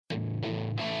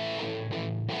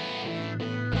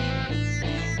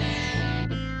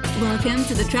Welcome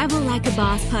to the Travel Like a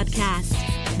Boss podcast,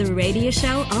 the radio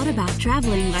show all about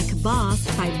traveling like a boss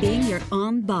by being your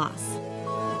own boss.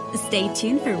 Stay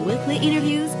tuned for weekly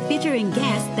interviews featuring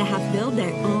guests that have built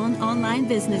their own online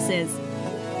businesses.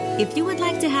 If you would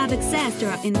like to have access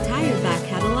to our entire back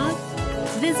catalog,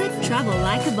 visit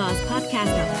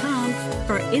travellikeabosspodcast.com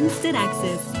for instant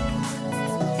access.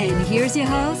 And here's your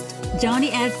host, Johnny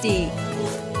FD.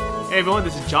 Hey everyone,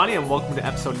 this is Johnny and welcome to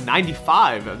episode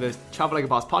 95 of the Travel Like a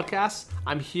Boss podcast.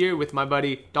 I'm here with my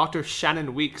buddy, Dr.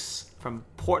 Shannon Weeks from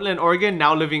Portland, Oregon,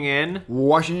 now living in...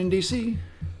 Washington, D.C.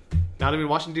 Now living in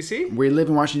Washington, D.C.? We live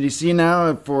in Washington, D.C.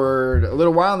 now for a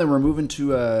little while, and then we're moving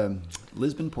to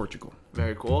Lisbon, Portugal.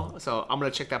 Very cool. So I'm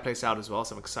going to check that place out as well,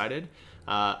 so I'm excited.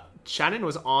 Shannon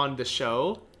was on the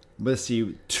show... Let's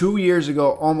see, 2 years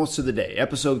ago, almost to the day,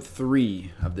 episode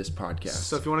 3 of this podcast.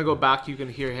 So if you want to go back, you can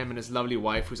hear him and his lovely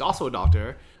wife, who's also a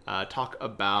doctor, talk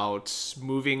about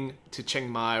moving to Chiang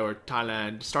Mai or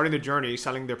Thailand, starting their journey,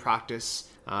 selling their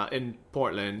practice in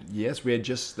Portland. Yes, we had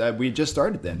just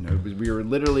started then. We were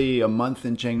literally a month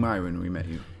in Chiang Mai when we met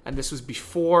you. And this was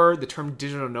before the term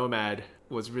digital nomad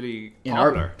was really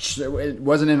popular. It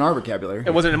wasn't in our vocabulary.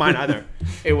 It wasn't in mine either.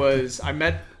 It was, I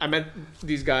met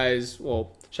these guys,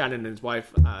 well, Shannon and his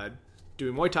wife,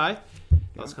 doing Muay Thai.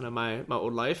 That was kind of my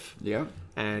old life. Yeah.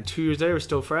 And 2 years later, we're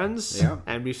still friends. Yeah.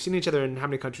 And we've seen each other in how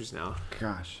many countries now?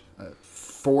 Gosh,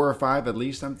 4 or 5 at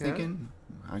least, I'm thinking.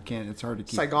 I can't, it's hard to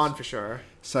keep. Saigon for sure.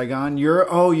 Saigon, Europe.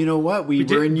 Oh, you know what? We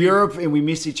were in Europe and we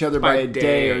missed each other by a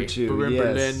day or two. We were in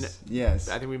Berlin. Yes.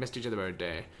 I think we missed each other by a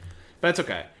day. But it's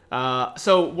okay.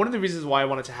 So one of the reasons why I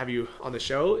wanted to have you on the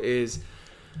show is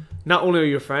not only are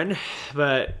you a friend,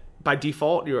 but by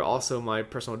default, you're also my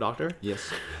personal doctor.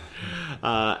 Yes.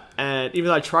 And even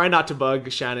though I try not to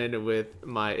bug Shannon with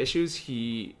my issues,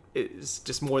 he is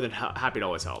just more than happy to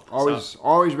always help.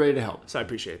 Always ready to help. So I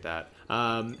appreciate that.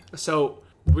 So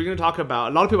we're going to talk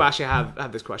about, a lot of people actually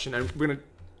have this question, and we're going to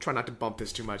try not to bump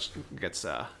this too much. It gets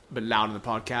a bit loud in the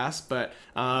podcast. But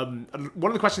one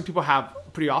of the questions people have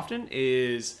pretty often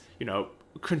is,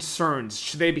 concerns.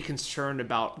 Should they be concerned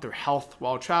about their health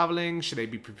while traveling? Should they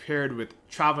be prepared with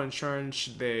travel insurance?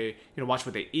 Should they, watch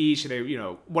what they eat? Should they,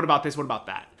 what about this? What about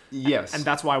that? Yes. And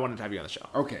that's why I wanted to have you on the show.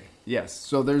 Okay. Yes.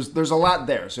 So there's a lot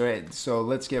there. So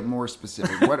let's get more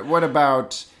specific. What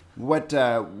about what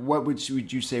would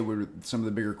you say were some of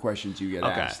the bigger questions you get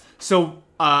asked? So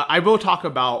I will talk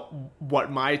about what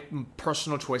my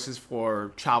personal choices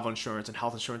for travel insurance and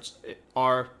health insurance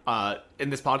are in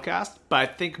this podcast. But I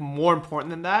think more important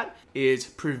than that is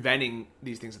preventing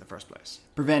these things in the first place.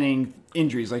 Preventing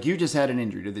injuries. Like you just had an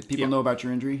injury. Did people know about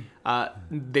your injury?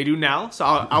 They do now. So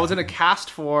I was in a cast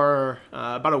for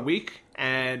about a week.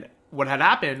 And what had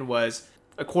happened was,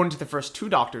 according to the first 2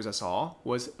 doctors I saw,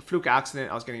 was a fluke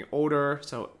accident. I was getting older.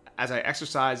 So as I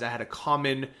exercised, I had a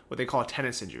common, what they call a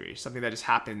tennis injury, something that just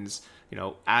happens,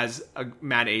 as a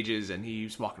man ages and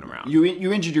he's walking around.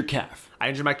 You injured your calf. I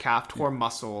injured my calf, tore a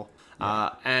muscle,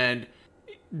 and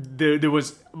there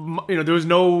was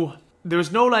no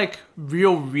like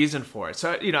real reason for it.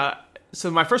 So so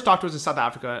my first doctor was in South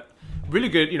Africa. Really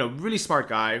good, really smart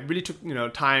guy. Really took,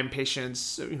 time,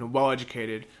 patience, well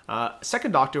educated.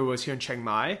 Second doctor was here in Chiang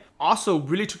Mai. Also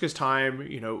really took his time,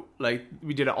 like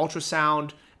we did an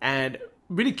ultrasound and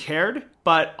really cared,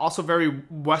 but also very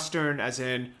Western as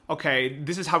in, okay,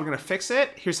 this is how we're going to fix it.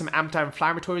 Here's some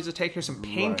anti-inflammatories to take. Here's some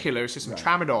painkillers. Here's some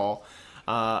tramadol.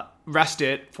 Rest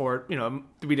it for,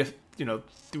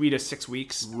 3 to 6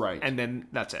 weeks. Right. And then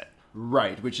that's it.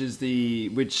 Right, which is the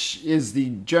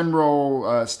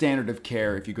general standard of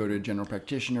care if you go to a general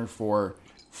practitioner for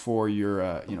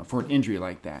your for an injury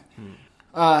like that.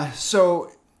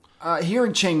 So here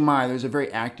in Chiang Mai, there's a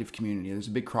very active community. There's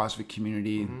a big CrossFit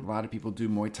community. Mm-hmm. A lot of people do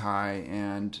Muay Thai,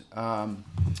 and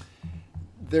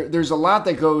there's a lot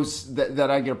that goes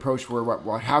that I get approached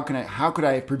for. How could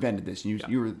I have prevented this? And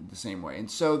you were the same way. And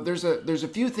so there's a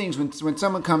few things when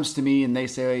someone comes to me and they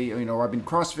say, I've been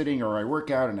CrossFitting or I work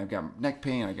out and I've got neck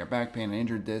pain, I got back pain, I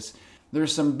injured this.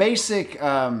 There's some basic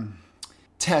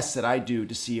tests that I do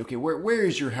to see, okay, where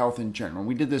is your health in general?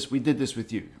 We did this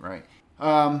with you, right?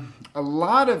 A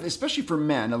lot of, especially for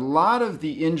men, a lot of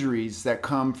the injuries that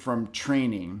come from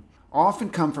training often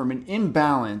come from an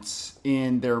imbalance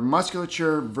in their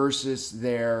musculature versus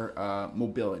their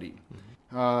mobility.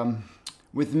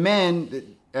 With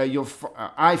men,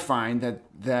 I find that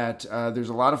there's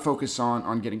a lot of focus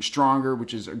on getting stronger,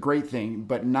 which is a great thing,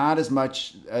 but not as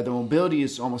much. The mobility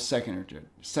is almost secondary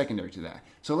to that.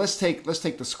 So let's take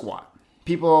the squat.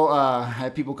 People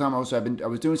come. I was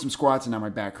doing some squats and now my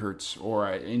back hurts, or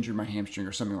I injured my hamstring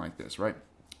or something like this, right?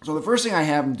 So the first thing I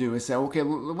have them do is say, okay,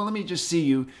 well, let me just see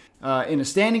you in a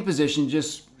standing position.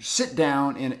 Just sit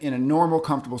down in a normal,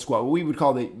 comfortable squat. What we would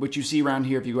call what you see around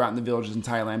here if you go out in the villages in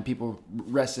Thailand, people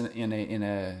rest in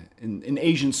an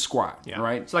Asian squat,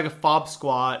 right? It's like a fob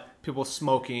squat. People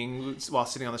smoking while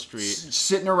sitting on the street,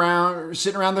 sitting around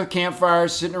the campfire,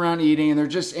 sitting around eating, and they're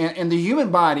just and the human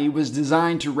body was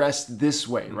designed to rest this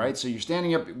way, right? So you're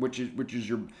standing up, which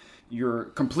is you're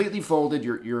completely folded,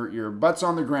 your butt's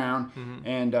on the ground,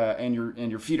 and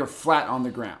your feet are flat on the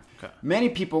ground. Okay. Many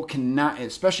people cannot,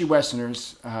 especially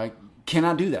Westerners,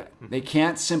 cannot do that. They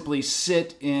can't simply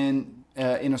sit in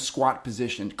a squat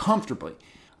position comfortably.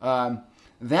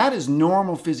 That is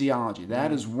normal physiology.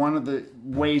 That is one of the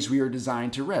ways we are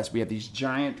designed to rest. We have these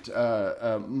giant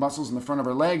muscles in the front of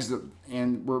our legs,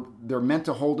 they're meant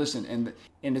to hold us, and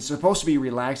it's supposed to be a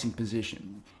relaxing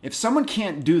position. If someone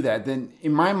can't do that, then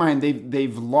in my mind,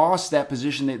 they've lost that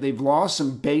position. They've lost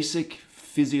some basic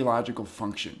physiological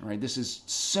function, right? This is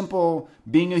simple.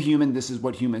 Being a human, this is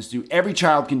what humans do. Every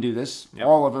child can do this,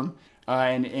 all of them.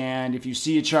 And if you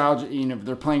see a child, if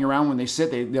they're playing around when they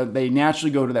sit, they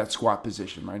naturally go to that squat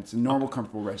position, right? It's a normal,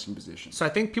 comfortable resting position. So I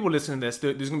think people listening to this,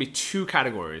 there's going to be two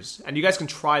categories, and you guys can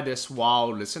try this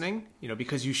while listening,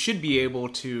 because you should be able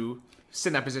to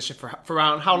sit in that position for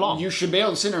around how long? You should be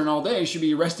able to sit in all day. It should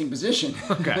be a resting position.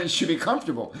 Okay. It should be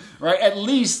comfortable, right? At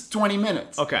least 20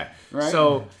 minutes. Okay. Right?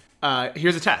 So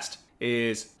here's a test: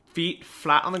 is feet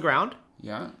flat on the ground.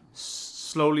 Yeah.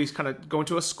 Slowly kind of go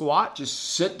into a squat.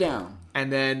 Just sit down. And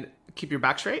then keep your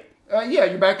back straight?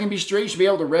 Your back can be straight. You should be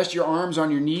able to rest your arms on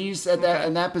your knees in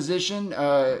that position.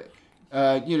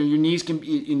 Your knees can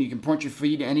be, and you can point your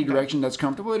feet in any direction that's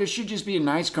comfortable. It should just be a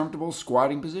nice, comfortable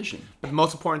squatting position. But the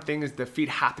most important thing is the feet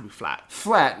have to be flat.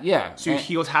 Flat, yeah. So your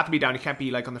heels have to be down. You can't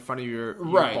be like on the front of your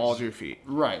balls of your feet.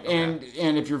 Right. Okay.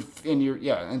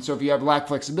 And so if you have lack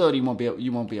flexibility,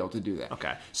 you won't be able to do that.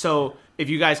 Okay. So if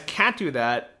you guys can't do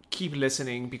that, keep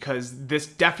listening, because this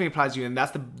definitely applies to you, and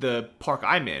that's the park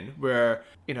I'm in, where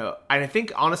and I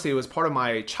think honestly it was part of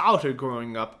my childhood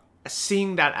growing up,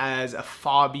 seeing that as a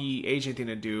fobby Asian thing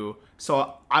to do.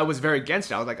 So I was very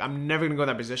against it. I was like, I'm never gonna go in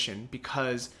that position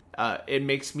because it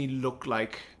makes me look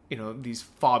like these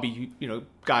fobby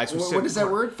guys who sit. What is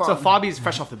that word? So fobby is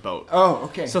fresh off the boat. Oh,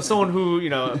 okay. So someone who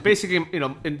basically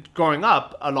in growing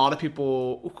up, a lot of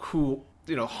people who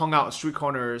hung out in street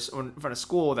corners or in front of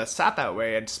school that sat that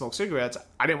way and smoked cigarettes,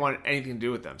 I didn't want anything to do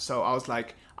with them. So I was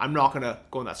like, I'm not going to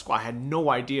go in that squat. I had no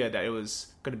idea that it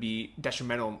was going to be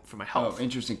detrimental for my health. Oh,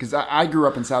 interesting. Because I grew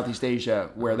up in Southeast Asia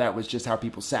where that was just how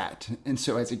people sat. And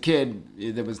so as a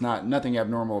kid, there was nothing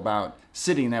abnormal about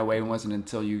sitting that way. It wasn't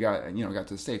until you got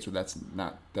to the States where that's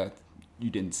not that you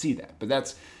didn't see that. But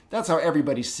that's how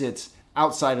everybody sits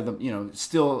outside of the,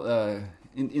 still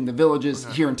in the villages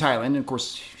here in Thailand, and of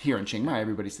course here in Chiang Mai,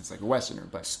 everybody sits like a Westerner.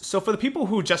 But so for the people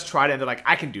who just tried it and they're like,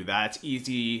 I can do that, it's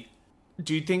easy.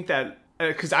 Do you think that?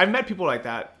 Because I've met people like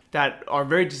that are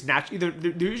very just natural. Either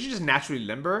they're usually just naturally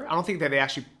limber. I don't think that they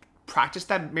actually practice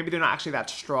that. Maybe they're not actually that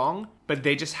strong, but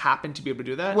they just happen to be able to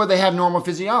do that. Well, they have normal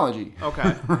physiology.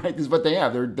 Okay, right? This is what they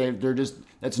have. They're just,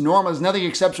 that's normal. There's nothing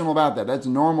exceptional about that. That's a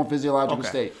normal physiological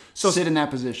state. So sit in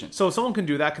that position. So if someone can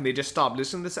do that, can they just stop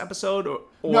listening to this episode? Or...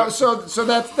 No. So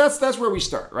that's where we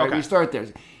start, right? Okay. We start there.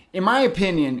 In my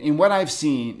opinion, in what I've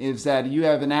seen, is that you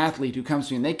have an athlete who comes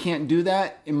to you and they can't do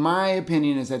that. In my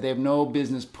opinion, is that they have no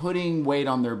business putting weight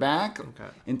on their back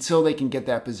until they can get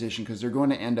that position, because they're going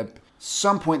to end up,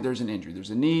 some point there's an injury.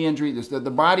 There's a knee injury.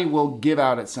 The body will give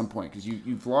out at some point because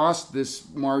you've lost this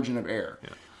margin of air.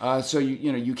 Yeah. So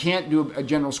you can't do a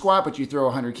general squat, but you throw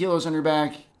 100 kilos on your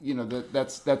back.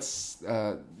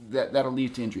 That'll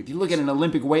lead to injury. If you look at an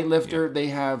Olympic weightlifter, they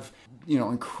have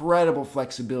incredible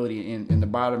flexibility in the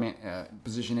bottom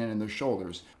position and in their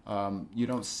shoulders. You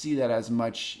don't see that as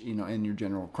much, in your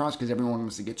general cross, because everyone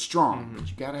wants to get strong, but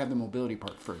you got to have the mobility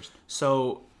part first.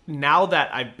 So now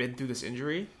that I've been through this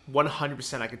injury,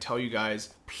 100% I can tell you guys,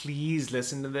 please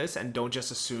listen to this and don't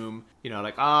just assume,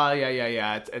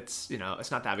 it's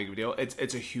it's not that big of a deal.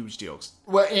 It's a huge deal.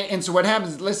 Well, and so what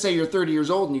happens, let's say you're 30 years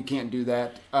old and you can't do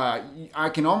that. I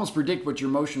can almost predict what your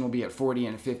motion will be at 40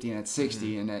 and at 50 and at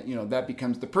 60. And that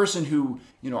becomes the person who,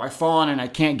 I've fallen and I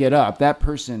can't get up. That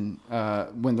person,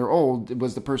 when they're old,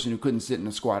 was the person who couldn't sit in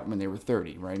a squat when they were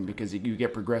 30, right? Because you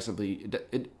get progressively,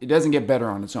 it doesn't get better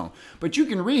on its own. But you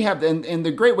can rehab, and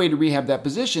the great way to rehab that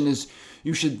position is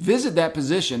you should visit that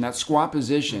position, that squat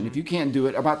position, if you can't do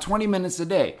it, about 20 minutes a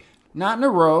day. Not in a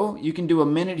row. You can do a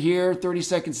minute here, 30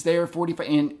 seconds there, 45,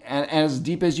 and as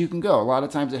deep as you can go. A lot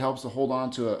of times it helps to hold on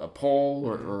to a pole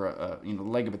or the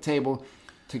leg of a table.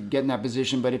 to get in that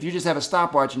position. But if you just have a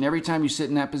stopwatch and every time you sit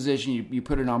in that position, you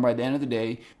put it on, by the end of the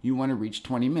day, you want to reach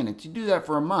 20 minutes. You do that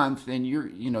for a month, and you're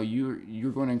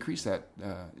going to increase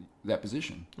that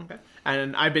position. Okay.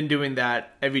 And I've been doing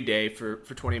that every day for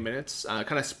 20 minutes,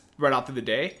 kind of spread out through the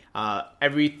day.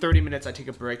 Every 30 minutes, I take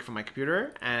a break from my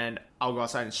computer, and I'll go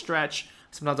outside and stretch.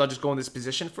 Sometimes I'll just go in this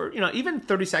position for, even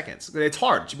 30 seconds. It's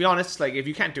hard, to be honest. Like, if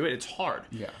you can't do it, it's hard.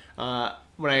 Yeah.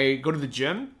 When I go to the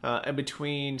gym, in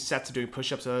between sets of doing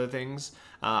push-ups and other things,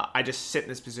 I just sit in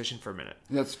this position for a minute.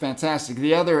 That's fantastic.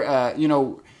 The other,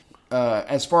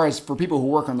 as far as for people who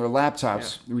work on their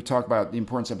laptops, we talk about the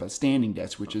importance of a standing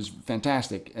desk, which is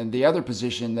fantastic. And the other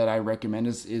position that I recommend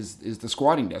is the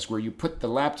squatting desk, where you put the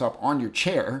laptop on your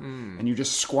chair and you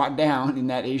just squat down in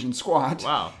that Asian squat.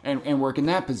 Wow. and work in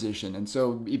that position. And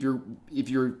so if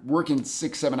you're working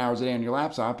 6-7 hours a day on your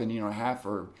laptop, and half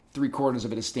or 3/4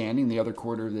 of it is standing, the other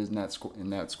quarter is in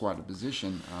that squatted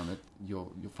position,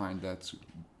 you'll find that's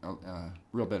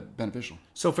real beneficial.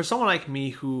 So for someone like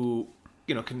me who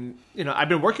I've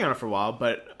been working on it for a while,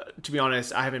 but to be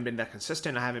honest, I haven't been that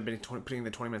consistent. I haven't been putting in the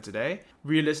 20 minutes a day.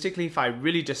 Realistically, if I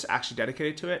really just actually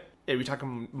dedicated to it, are we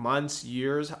talking months,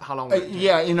 years? How long?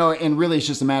 And really it's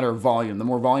just a matter of volume. The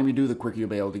more volume you do, the quicker you'll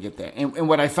be able to get there. And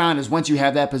what I found is once you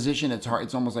have that position, it's hard.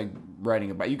 It's almost like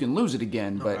riding a bike. You can lose it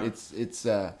again, but it's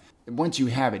once you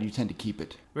have it, you tend to keep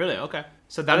it. Really? Okay.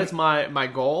 So that is my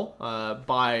goal.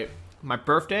 By my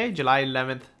birthday, July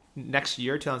 11th, next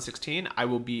year, 2016, I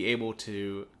will be able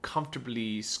to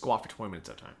comfortably squat for 20 minutes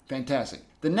at a time. Fantastic.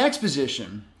 The next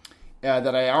position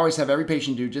that I always have every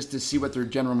patient do just to see what their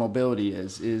general mobility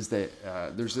is that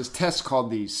there's this test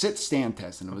called the sit-stand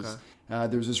test. And it was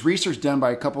there was this research done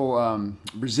by a couple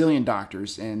Brazilian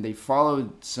doctors, and they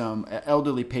followed some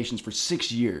elderly patients for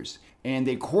 6 years. And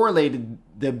they correlated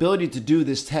the ability to do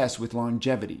this test with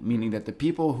longevity, meaning that the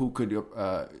people who could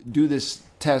do this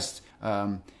test,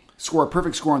 score a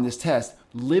perfect score on this test,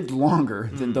 lived longer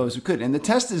than those who could. And the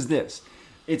test is this.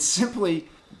 It's simply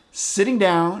sitting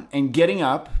down and getting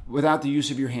up without the use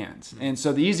of your hands. And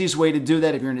so the easiest way to do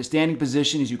that, if you're in a standing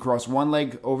position, is you cross one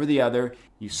leg over the other,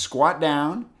 you squat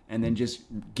down, and then just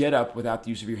get up without the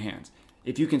use of your hands.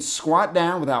 If you can squat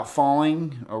down without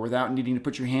falling or without needing to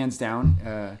put your hands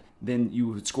down, then you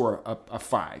would score a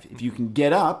 5. If you can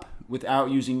get up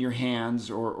without using your hands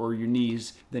or your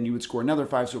knees, then you would score another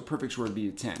 5, so a perfect score would be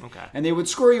a 10. Okay. And they would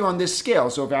score you on this scale.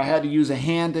 So if I had to use a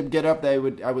hand to get up, I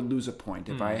would lose a point.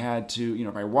 If I had to,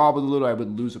 if I wobbled a little, I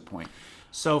would lose a point.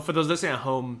 So for those listening at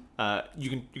home, you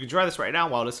can try this right now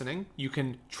while listening. You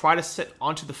can try to sit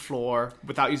onto the floor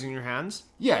without using your hands.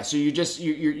 Yeah, so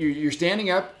you're standing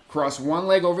up, cross one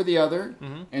leg over the other,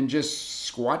 and just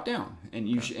squat down. And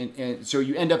and so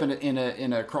you end up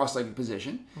in a cross-legged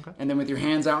position. Okay. And then with your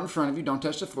hands out in front of you, don't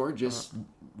touch the floor, just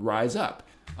rise up.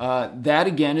 That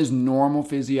again is normal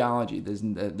physiology.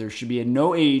 There should be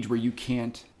no age where you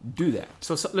can't do that.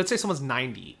 So let's say someone's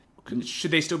 90.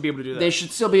 Should they still be able to do that? They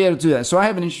should still be able to do that. So I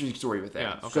have an interesting story with that.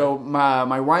 Yeah, okay. So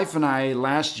my wife and I,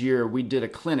 last year, we did a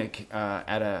clinic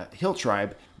at a hill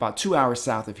tribe about 2 hours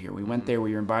south of here. We went there.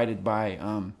 We were invited by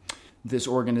this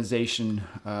organization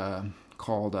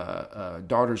called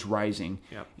Daughters Rising.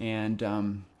 Yep.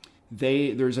 And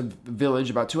there's a village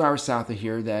about 2 hours south of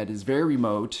here that is very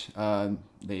remote.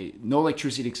 No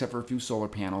electricity except for a few solar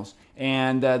panels.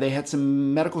 And they had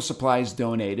some medical supplies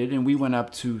donated, and we went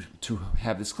up to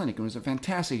have this clinic. It was a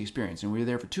fantastic experience, and we were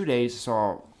there for 2 days,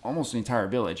 saw almost the entire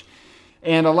village.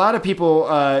 And a lot of people,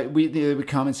 they would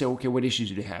come and say, okay, what issues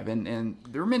do they have? And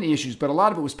there were many issues, but a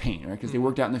lot of it was pain, right? Because they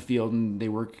worked out in the field, and they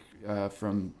work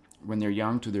from when they're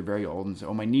young to they're very old, and say,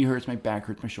 oh, my knee hurts, my back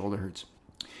hurts, my shoulder hurts.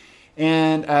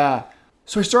 And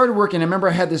so I started working. I remember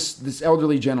I had this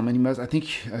elderly gentleman. He was, I think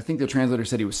the translator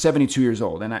said he was 72 years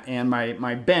old, and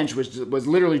my bench was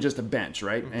literally just a bench,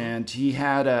 right? Mm-hmm. And he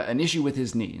had an issue with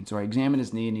his knee, and so I examined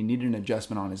his knee, and he needed an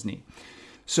adjustment on his knee.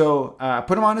 So I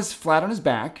put him flat on his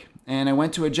back, and I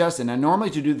went to adjust it. Now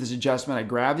normally to do this adjustment, I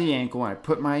grab the ankle and I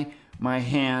put my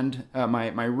hand,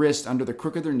 my wrist under the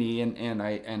crook of their knee, and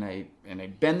I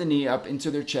bend the knee up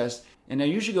into their chest. And I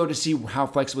usually go to see how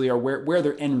flexible they are, where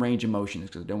their end range of motion is,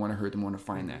 because I don't want to hurt them, I want to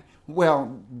find that.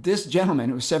 Well, this gentleman,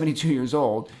 who was 72 years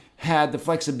old, had the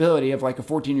flexibility of like a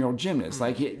 14-year-old gymnast.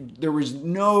 There was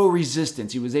no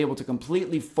resistance. He was able to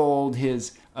completely fold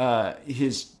his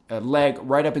leg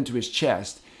right up into his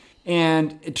chest.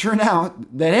 And it turned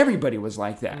out that everybody was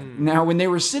like that. Now, when they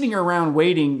were sitting around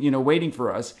waiting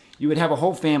for us, you would have a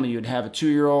whole family. You would have a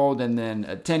 2-year-old, and then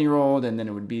a 10-year-old, and then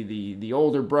it would be the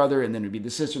older brother, and then it would be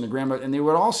the sister and the grandmother, and they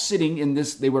would all sitting in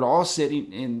this. They would all sit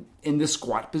in this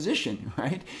squat position,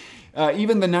 right?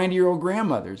 Even the 90-year-old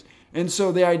grandmothers. And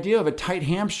so the idea of a tight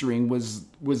hamstring was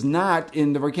not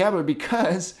in the vocabulary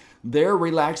because their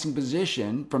relaxing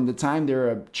position from the time they're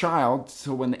a child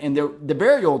to the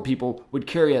very old people would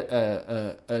carry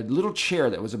a little chair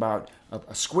that was about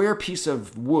a square piece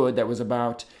of wood that was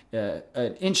about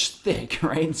an inch thick,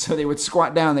 right? And so they would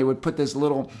squat down. They would put this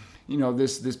little,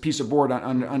 this piece of board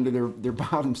under their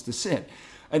bottoms to sit.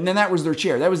 And then that was their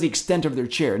chair. That was the extent of their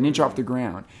chair, an inch off the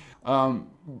ground.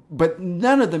 But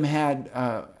none of them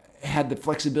had the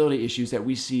flexibility issues that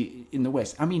we see in the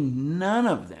West. I mean, none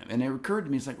of them. And it occurred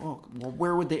to me, it's like, oh, well,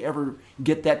 where would they ever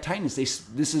get that tightness?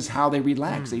 This is how they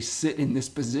relax. They sit in this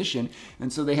position.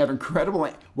 And so they have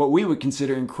what we would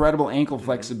consider incredible ankle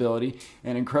flexibility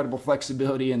and incredible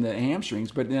flexibility in the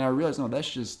hamstrings. But then I realized, no,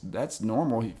 that's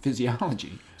normal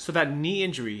physiology. So that knee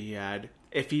injury he had,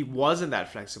 if he wasn't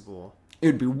that flexible, it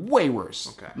would be way worse.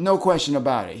 Okay. No question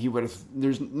about it.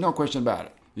 There's no question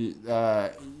about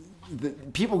it.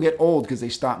 People get old because they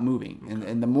stop moving.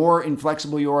 And the more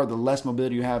inflexible you are, the less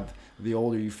mobility you have, the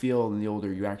older you feel, and the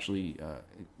older you actually,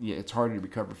 it's harder to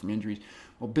recover from injuries.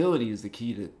 Mobility is the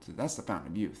key that's the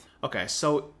fountain of youth. Okay,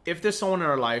 so if there's someone in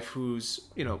our life who's,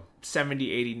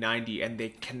 70, 80, 90, and they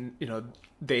can,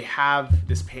 they have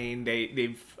this pain,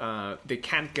 they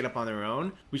can't get up on their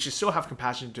own, we should still have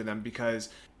compassion to them because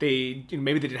maybe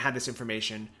they didn't have this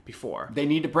information before. They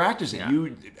need to practice it. Yeah.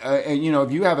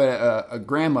 If you have a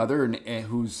grandmother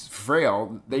who's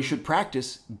frail, they should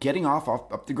practice getting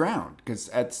up the ground because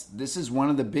this is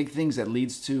one of the big things that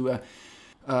leads to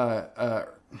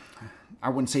I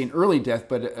wouldn't say an early death,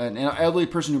 but an elderly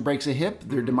person who breaks a hip,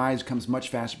 their demise comes much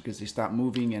faster because they stop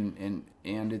moving and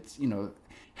it's,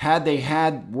 had they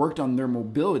had worked on their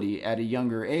mobility at a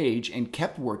younger age and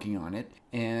kept working on it,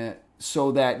 and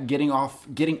so that getting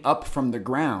up from the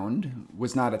ground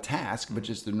was not a task, but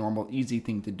just a normal, easy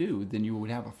thing to do, then you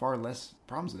would have far less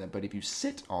problems with that. But if you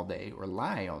sit all day or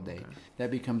lie all day,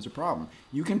 that becomes a problem.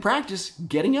 You can practice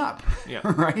getting up,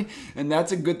 right? And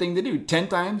that's a good thing to do. 10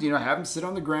 times, have them sit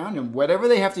on the ground and whatever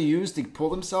they have to use to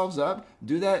pull themselves up,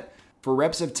 do that for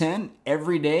reps of 10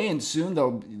 every day, and soon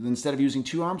they'll, instead of using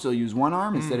 2 arms, they'll use 1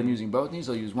 arm. Instead of using both knees,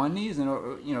 they'll use 1 knee.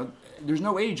 And there's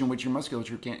no age in which your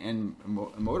musculature and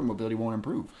motor mobility won't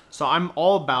improve. So I'm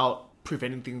all about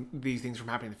preventing these things from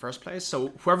happening in the first place.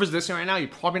 So whoever's listening right now, you're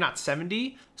probably not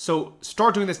 70. So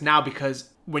start doing this now because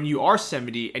when you are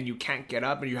 70 and you can't get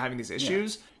up and you're having these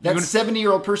issues... That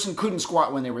 70-year-old person couldn't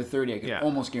squat when they were 30. I can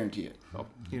almost guarantee it. Oh,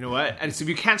 you know what? And so if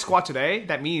you can't squat today,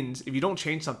 that means if you don't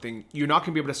change something, you're not going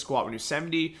to be able to squat when you're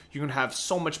 70. You're going to have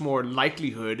so much more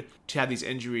likelihood to have these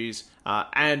injuries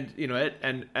and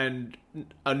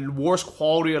a worse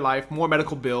quality of life, more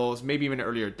medical bills, maybe even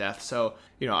earlier death. So,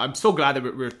 I'm so glad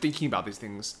that we're thinking about these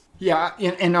things. Yeah,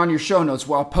 and on your show notes,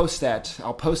 I'll post that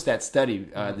study,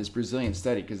 this Brazilian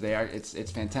study, because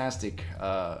it's fantastic.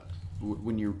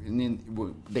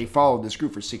 They followed this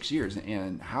group for 6 years,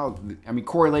 and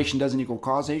correlation doesn't equal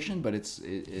causation, but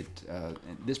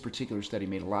this particular study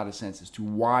made a lot of sense as to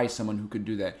why someone who could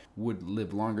do that would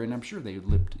live longer, and I'm sure they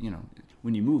lived.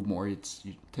 When you move more, you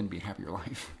tend to be a happier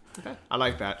life. Okay. I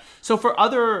like that. So for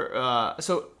other,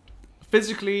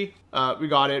 physically, we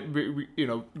got it.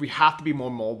 We have to be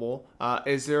more mobile.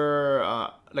 Is there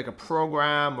like a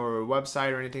program or a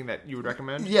website or anything that you would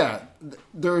recommend? Yeah,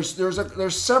 there's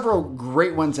several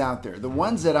great ones out there. The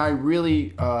ones that I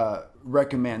really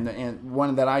recommend, and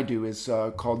one that I do is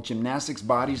called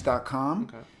gymnasticsbodies.com.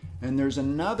 Okay. And there's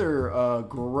another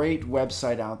great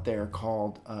website out there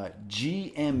called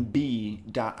GMB.io,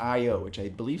 which I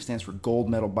believe stands for Gold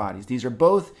Medal Bodies. These are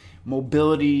both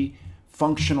mobility,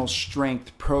 functional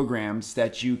strength programs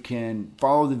that you can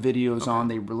follow the videos on.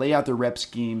 They lay out their rep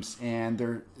schemes,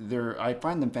 and I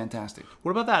find them fantastic.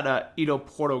 What about that Ido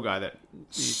Porto guy that?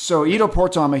 So Ido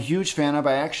Porto, I'm a huge fan of.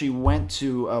 I actually went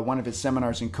to one of his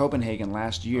seminars in Copenhagen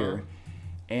last year.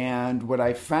 And what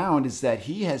I found is that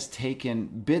he has taken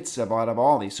bits out of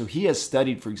all these. So he has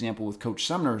studied, for example, with Coach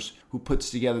Sumners, who puts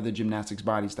together the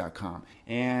gymnasticsbodies.com.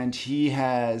 And he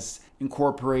has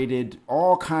incorporated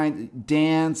all kinds of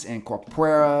dance and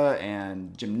capoeira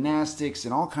and gymnastics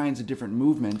and all kinds of different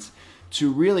movements to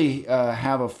really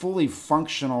have a fully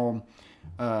functional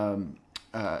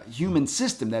human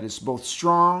system that is both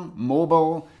strong,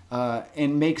 mobile,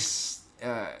 and makes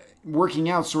working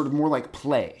out sort of more like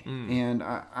play. And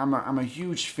I'm a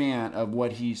huge fan of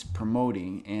what he's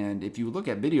promoting. And if you look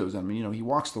at videos, he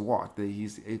walks the walk.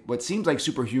 He's what seems like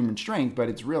superhuman strength, but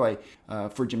it's really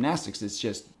for gymnastics. It's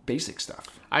just basic stuff.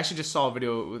 I actually just saw a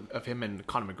video of him and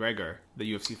Conor McGregor,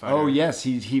 the UFC fighter. Oh yes,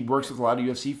 he works with a lot of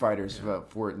UFC fighters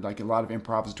for like a lot of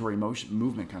improvisatory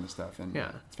movement kind of stuff, and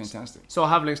it's fantastic. So I'll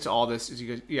have links to all this as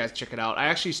you guys check it out. I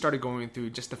actually started going through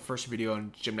just the first video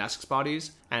on gymnastics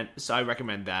bodies, and so I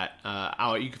recommend that.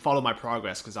 You can follow my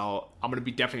progress because I'm going to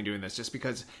be definitely doing this just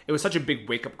because it was such a big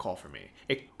wake up call for me.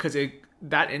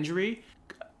 That injury.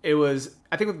 It was,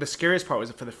 I think the scariest part was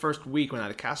for the first week when I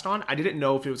had the cast on, I didn't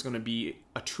know if it was going to be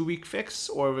a 2-week fix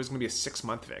or if it was going to be a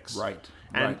 6-month fix. Right.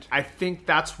 And I think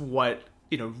that's what,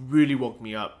 really woke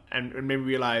me up and made me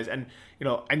realize, and,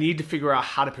 I need to figure out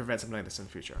how to prevent something like this in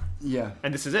the future. Yeah.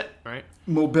 And this is it, right?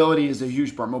 Mobility is a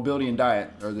huge part. Mobility and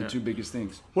diet are the two biggest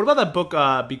things. What about that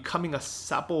book, Becoming a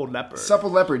Supple Leopard?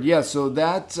 Supple Leopard, yeah. So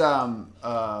that,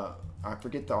 I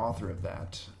forget the author of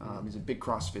that. He's a big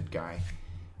CrossFit guy.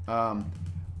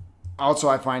 Also,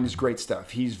 I find is great stuff.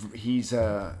 He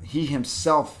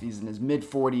himself, he's in his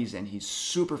mid-40s, and he's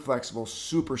super flexible,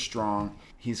 super strong.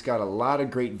 He's got a lot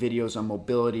of great videos on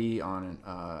mobility, on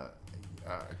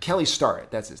Kelly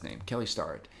Starrett, that's his name, Kelly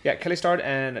Starrett. Yeah, Kelly Starrett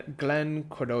and Glenn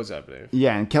Cordoza, I believe.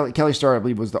 Yeah, and Kelly Starrett, I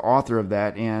believe, was the author of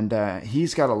that, and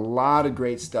he's got a lot of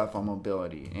great stuff on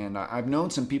mobility. And I've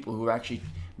known some people who have actually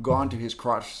gone to his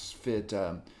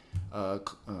CrossFit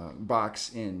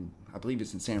box in, I believe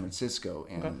it's in San Francisco,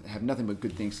 and have nothing but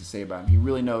good things to say about him. He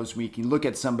really knows we can look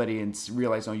at somebody and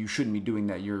realize, oh, you shouldn't be doing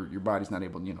that. Your body's not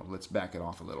able, let's back it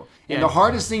off a little. Yeah. And the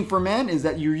hardest thing for men is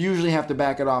that you usually have to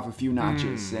back it off a few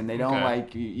notches, and they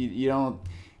don't you don't.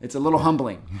 It's a little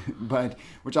humbling, but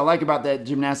which I like about that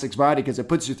gymnastics body because it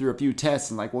puts you through a few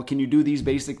tests and like, well, can you do these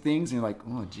basic things? And you're like,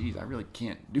 oh, geez, I really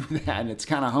can't do that. And it's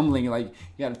kind of humbling. Like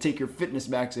you got to take your fitness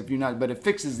back if you're not, but it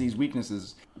fixes these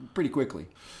weaknesses pretty quickly.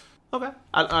 Okay,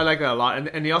 I like that a lot,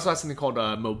 and he also has something called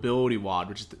a mobility WOD,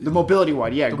 which is the mobility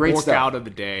WOD. Yeah, great stuff. Workout of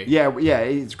the day. Yeah,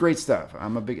 it's great stuff. I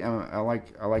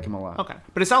like him a lot. Okay,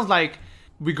 but it sounds like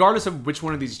regardless of which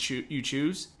one of these you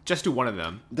choose, just do one of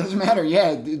them. Doesn't matter.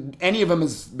 Yeah, any of them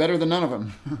is better than none of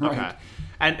them. Right? Okay,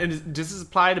 and does this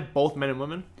apply to both men and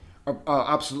women?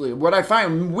 Absolutely. What I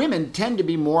find, women tend to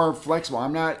be more flexible.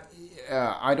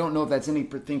 I don't know if that's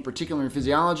anything particular in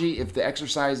physiology. If the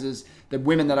exercises, the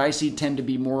women that I see tend to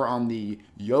be more on the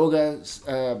yoga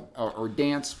or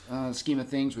dance scheme of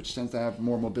things, which tends to have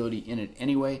more mobility in it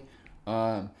anyway.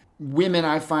 Women,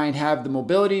 I find, have the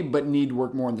mobility but need to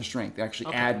work more on the strength. They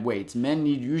actually add weights. Men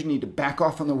usually need to back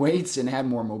off on the weights and have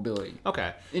more mobility.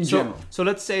 Okay. In general. So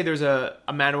let's say there's a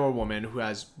man or a woman who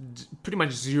has pretty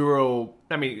much zero,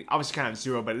 I mean, obviously kind of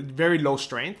zero, but very low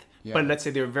strength. Yeah. But let's say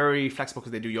they're very flexible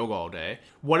because they do yoga all day.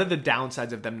 What are the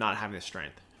downsides of them not having the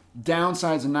strength?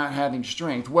 Downsides of not having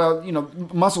strength. Well,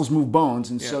 muscles move bones,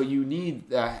 and so you need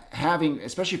having,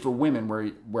 especially for women,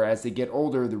 where as they get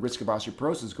older, the risk of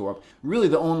osteoporosis go up. Really,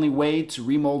 the only way to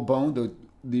remold bone,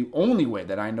 the only way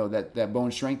that I know that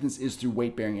bone strengthens is through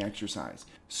weight-bearing exercise.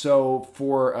 So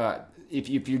for if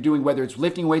you're doing, whether it's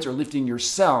lifting weights or lifting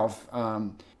yourself,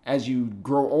 as you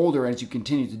grow older, as you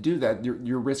continue to do that,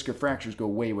 your risk of fractures go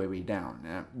way, way, way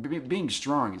down. Being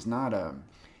strong is not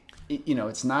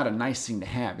it's not a nice thing to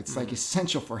have. It's like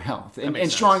essential for health. And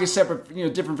strong is separate,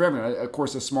 different for everyone. Of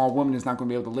course, a small woman is not going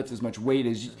to be able to lift as much weight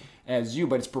as you,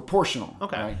 but it's proportional.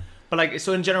 Okay. Right? But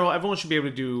so in general, everyone should be able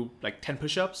to do 10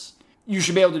 push-ups? You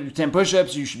should be able to do 10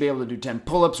 push-ups. You should be able to do 10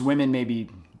 pull-ups. Women maybe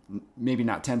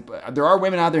not 10. There are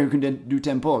women out there who can do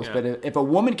 10 pull-ups, but if a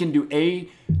woman can do a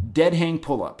dead hang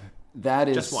pull-up, that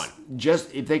is just one.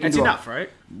 Just if they can do enough, right?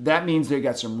 That means they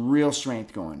got some real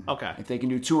strength going. Okay. If they can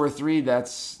do 2 or 3,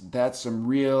 that's some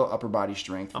real upper body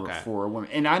strength for a woman.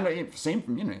 And I know same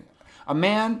from a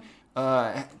man.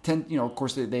 Of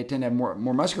course they tend to have more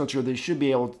musculature. They should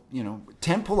be able.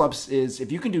 10 pull-ups is, if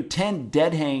you can do 10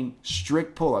 dead hang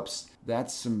strict pull-ups,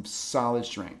 that's some solid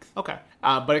strength. Okay.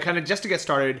 But it kind of, just to get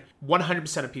started,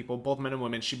 100% of people, both men and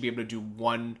women, should be able to do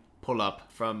one pull-up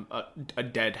from a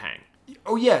dead hang.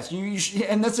 Oh yes, you should,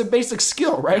 and that's a basic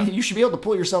skill, right? Yeah. You should be able to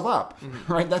pull yourself up,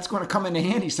 right? That's going to come into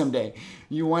handy someday.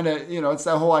 You want to, it's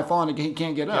that whole I fall and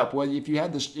can't get up. Well, if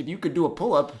you could do a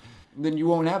pull-up, then you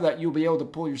won't have that. You'll be able to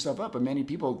pull yourself up. But many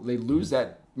people, they lose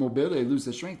that mobility, they lose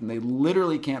the strength, and they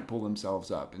literally can't pull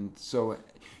themselves up. And so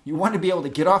you want to be able to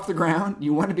get off the ground.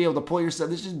 You want to be able to pull yourself.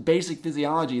 This is basic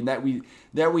physiology, and that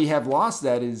we have lost.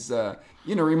 That is,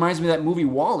 reminds me of that movie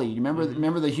WALL-E. You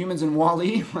remember the humans in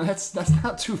WALL-E? Well, that's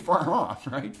not too far off,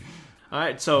 right? All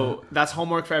right, so that's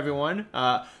homework for everyone.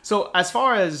 So as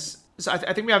far as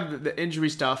I think we have the injury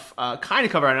stuff kind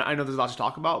of covered. I know there's a lot to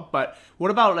talk about, but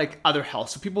what about other health?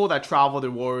 So people that travel,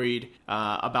 they're worried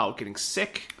about getting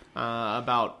sick.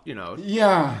 about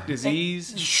Yeah.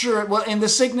 disease. Sure. Well, and the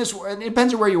sickness, it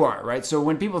depends on where you are, right? So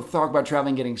when people talk about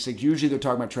traveling, getting sick, usually they're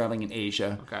talking about traveling in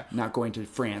Asia, not going to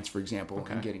France, for example,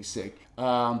 and getting sick.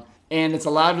 And it's a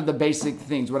lot of the basic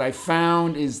things. What I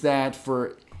found is that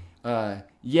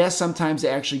yes, sometimes they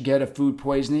actually get a food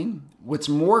poisoning. What's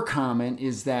more common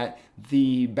is that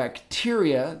the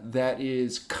bacteria that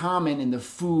is common in the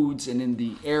foods and in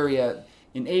the area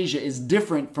in Asia is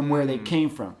different from where they came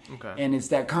from. And it's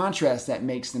that contrast that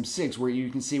makes them sick, where you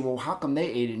can see, well, how come they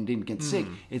ate it and didn't get sick?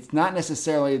 It's not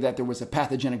necessarily that there was a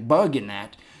pathogenic bug in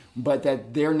that, but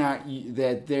that their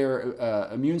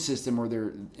immune system or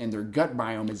their gut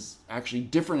biome is actually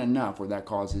different enough where that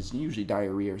causes usually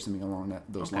diarrhea or something along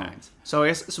those lines. So I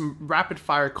guess some rapid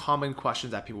fire common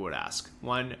questions that people would ask.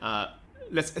 One,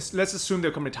 let's assume they're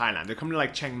coming to Thailand. They're coming to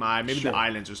like Chiang Mai, maybe the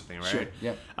islands or something, right? Sure.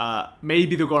 Yep.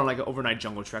 Maybe they're going on like an overnight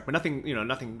jungle trek, but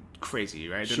nothing crazy,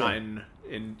 right? They're not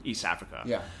in East Africa.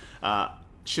 Yeah.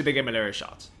 Should they get malaria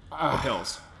shots or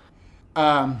pills?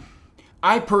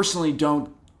 I personally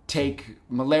don't take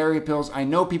malaria pills. I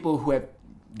know people who have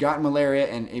gotten malaria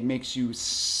and it makes you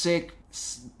sicker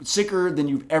than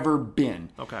you've ever been.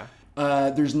 Okay.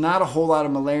 There's not a whole lot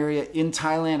of malaria in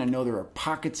Thailand. I know there are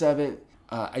pockets of it.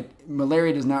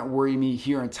 Malaria does not worry me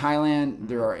here in Thailand.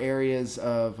 There are areas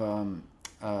of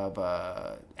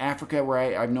Africa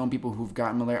where I've known people who've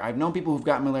gotten malaria. I've known people who've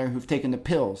gotten malaria who've taken the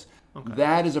pills. Okay.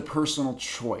 That is a personal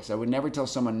choice. I would never tell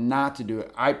someone not to do it.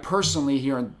 I personally,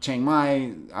 here in Chiang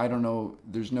Mai, I don't know.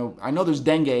 I know there's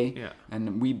dengue,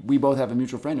 and we both have a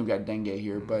mutual friend who got dengue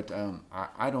here, but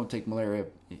I don't take malaria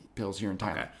pills here in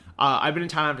Thailand. Okay. I've been in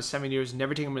Thailand for 7 years,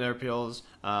 never taken malaria pills.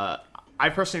 I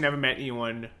personally never met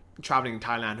anyone traveling in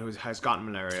Thailand who has gotten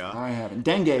malaria. I haven't.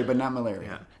 Dengue, but not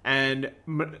malaria. Yeah.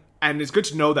 And it's good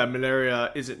to know that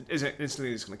malaria isn't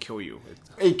instantly just going to kill you.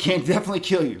 It can definitely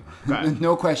kill you. Okay.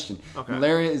 No question. Okay.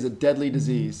 Malaria is a deadly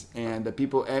disease. And the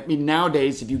people,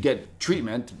 nowadays, if you get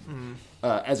treatment,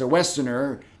 as a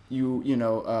Westerner,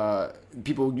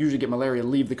 people usually get malaria,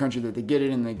 leave the country that they get it,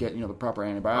 and they get, the proper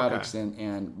antibiotics.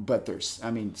 Okay. But they're,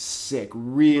 sick,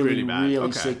 really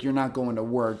bad. Sick. You're not going to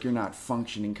work. You're not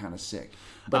functioning kind of sick.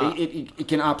 But it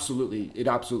can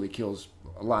absolutely kills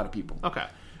a lot of people. Okay.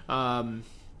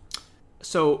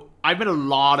 So I've met a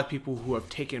lot of people who have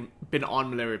been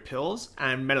on malaria pills,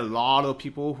 and met a lot of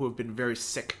people who have been very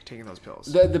sick taking those pills.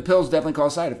 The pills definitely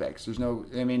cause side effects. There's no,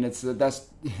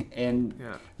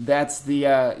 that's the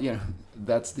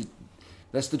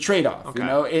trade-off.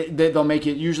 Okay. They'll make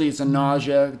it. Usually, it's a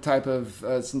nausea type of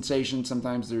sensation.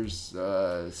 Sometimes there's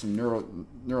some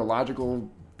neurological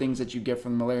things that you get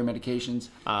from malaria medications.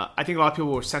 I think a lot of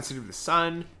people were sensitive to the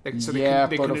sun.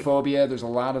 Photophobia. There's a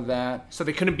lot of that. So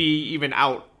they couldn't be even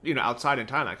outside in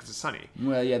Thailand because it's sunny.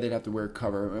 Well, yeah, they'd have to wear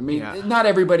cover. Not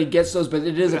everybody gets those, but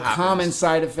it is a common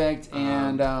side effect.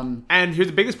 And here's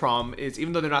the biggest problem is,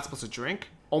 even though they're not supposed to drink,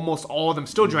 almost all of them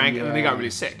still drank, and then they got really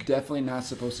sick. Definitely not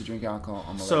supposed to drink alcohol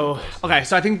on malaria.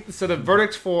 So I think the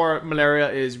verdict for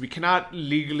malaria is we cannot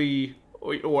legally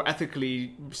or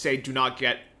ethically say do not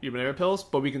get your malaria pills,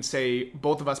 but we can say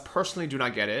both of us personally do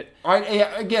not get it.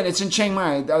 Again, it's in Chiang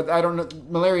Mai. I don't know.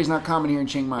 Malaria is not common here in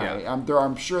Chiang Mai. Yeah.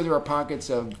 I'm sure there are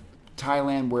pockets of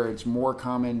Thailand where it's more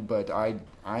common, but I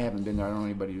haven't been there. I don't know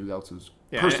anybody else who's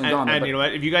personally gone there. And you know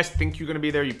what? If you guys think you're going to be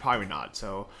there, you're probably not.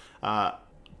 So,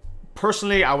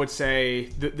 personally, I would say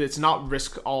it's not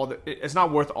it's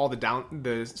not worth all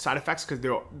the side effects, because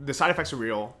the side effects are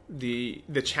real. The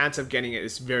chance of getting it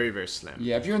is very, very slim.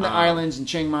 Yeah, if you're in the islands in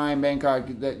Chiang Mai and Bangkok,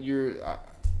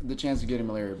 the chance of getting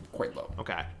malaria is quite low.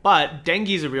 Okay, but dengue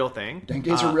is a real thing. Dengue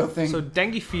is a real thing. So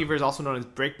dengue fever is also known as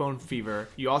breakbone fever.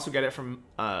 You also get it from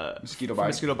mosquito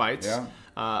bites.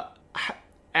 Yeah.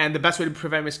 And the best way to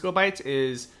prevent mosquito bites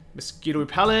is mosquito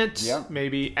repellent,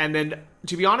 maybe. And then,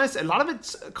 to be honest, a lot of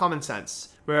it's common sense,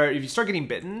 where if you start getting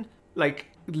bitten,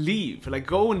 leave,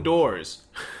 go indoors.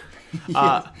 To be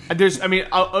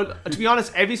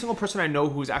honest, every single person I know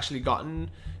who's actually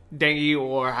gotten dengue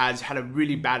or has had a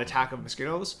really bad attack of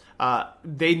mosquitoes,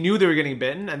 they knew they were getting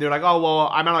bitten, and they're like, oh, well,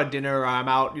 I'm out at dinner, or I'm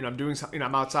out, I'm doing something,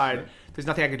 I'm outside. Right. There's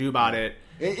nothing I can do about it.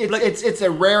 It's a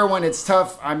rare one. It's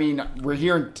tough. We're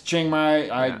here in Chiang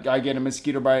Mai. I get a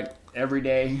mosquito bite every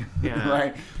day,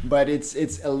 right? But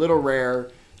it's a little rare.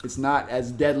 It's not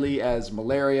as deadly as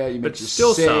malaria. But it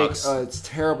still sick. Sucks. It's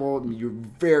terrible. You're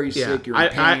very sick. You're in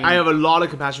pain. I have a lot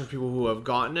of compassion for people who have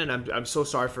gotten it, and I'm so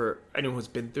sorry for anyone who's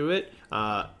been through it.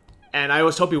 And I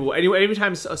always tell people, every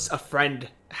time a friend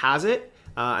has it,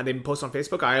 and they post on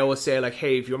Facebook, I always say,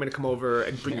 hey, if you want me to come over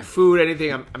and bring you food,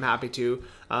 anything, I'm happy to.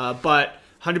 But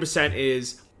 100%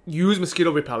 is use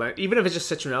mosquito repellent, even if it's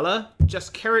just citronella.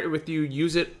 Just carry it with you.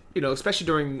 Use it, especially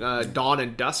during dawn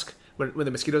and dusk when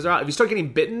the mosquitoes are out. If you start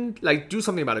getting bitten, like do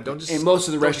something about it. Don't just. And most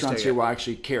of the restaurants here will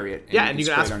actually carry it. And you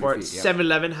can ask for it.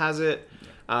 7-Eleven has it.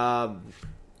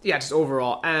 Just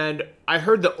overall. And I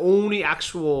heard the only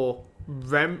actual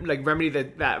remedy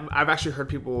that I've actually heard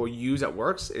people use that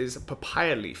works is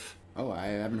papaya leaf. Oh, I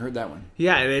haven't heard that one.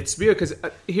 Yeah, and it's weird because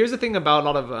here's the thing about a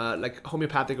lot of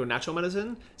homeopathic or natural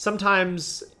medicine.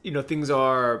 Sometimes, things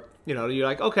are, you're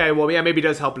like, okay, well, yeah, maybe it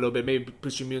does help a little bit. Maybe it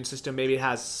boosts your immune system. Maybe it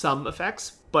has some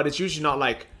effects, but it's usually not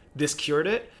like this cured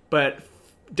it. But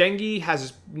dengue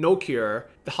has no cure.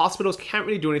 The hospitals can't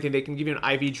really do anything. They can give you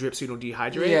an IV drip so you don't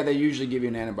dehydrate. Yeah, they usually give you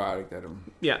an antibiotic that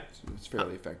it's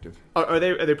fairly effective. Are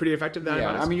they pretty effective? The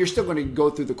antibiotics? I mean, you're still going to go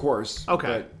through the course.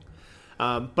 Okay.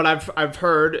 But I've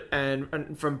heard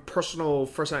and from personal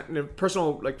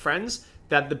like friends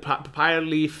that the papaya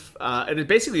leaf and it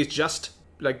basically is just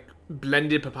like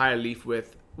blended papaya leaf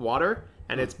with water,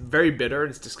 and it's very bitter and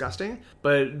it's disgusting.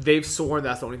 But they've sworn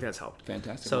that's the only thing that's helped.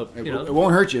 Fantastic. So it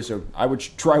won't hurt you. So I would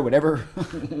try whatever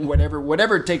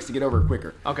it takes to get over it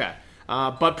quicker. Okay.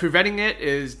 But preventing it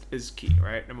is key,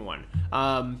 right? Number one.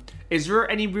 Is there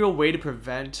any real way to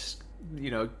prevent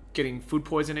getting food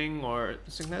poisoning or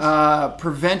sickness?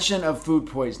 Prevention of food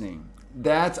poisoning.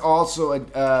 That's also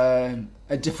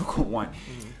a difficult one.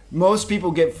 Mm-hmm. Most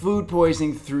people get food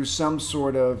poisoning through some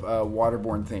sort of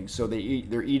waterborne thing. So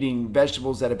they're eating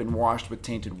vegetables that have been washed with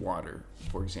tainted water,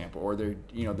 for example, or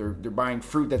they're buying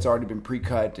fruit that's already been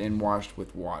pre-cut and washed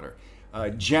with water.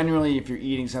 Generally, if you're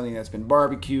eating something that's been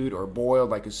barbecued or boiled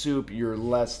like a soup, you're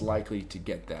less likely to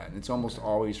get that. And it's almost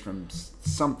always from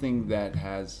something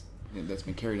that's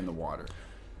been carried in the water.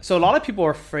 So a lot of people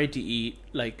are afraid to eat,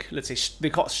 like, let's say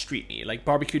they call it street meat, like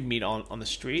barbecued meat on the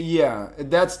street. Yeah,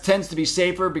 that tends to be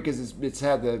safer because it's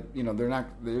had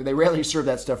they rarely serve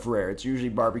that stuff rare. It's usually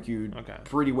barbecued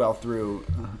pretty well through,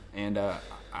 and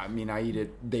I eat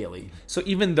it daily. So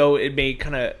even though it may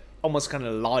almost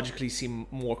logically seem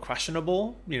more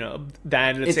questionable,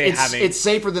 than it's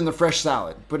safer than the fresh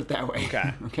salad. Put it that way.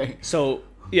 Okay. So.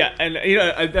 Yeah, and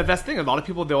that's the thing. A lot of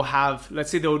people, they'll have,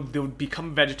 let's say they'll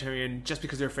become vegetarian just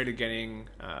because they're afraid of getting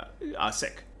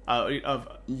sick.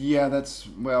 Yeah,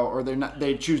 or they're not.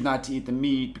 They choose not to eat the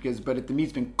meat but if the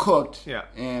meat's been cooked,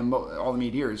 and all the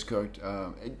meat here is cooked.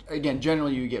 Again,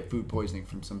 generally you get food poisoning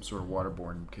from some sort of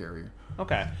waterborne carrier.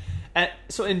 Okay, and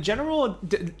so in general,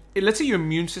 let's say your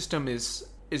immune system is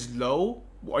low.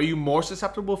 Are you more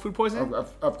susceptible to food poisoning?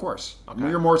 Of course,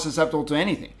 you're more susceptible to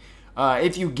anything.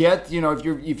 If you get,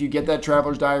 if you get that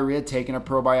traveler's diarrhea, taking a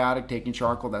probiotic, taking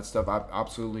charcoal, that stuff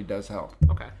absolutely does help.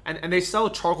 Okay, and they sell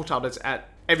charcoal tablets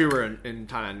everywhere in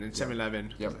Thailand, in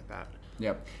 7-Eleven, things like that.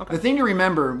 Yep. Okay. The thing to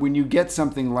remember when you get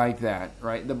something like that,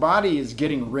 right? The body is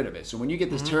getting rid of it. So when you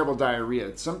get this terrible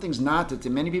diarrhea, something's not that.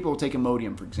 Many people will take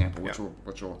Imodium, for example,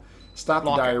 which will stop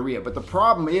the diarrhea. But the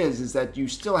problem is that you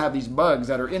still have these bugs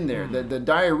that are in there. The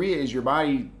diarrhea is your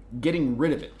body getting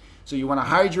rid of it. So you want to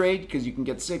hydrate because you can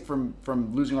get sick from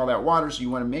losing all that water. So you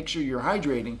want to make sure you're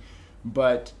hydrating,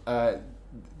 but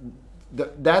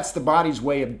that's the body's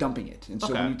way of dumping it. And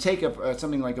so when you take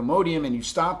something like Imodium and you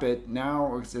stop it,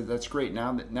 now that's great.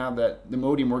 Now that the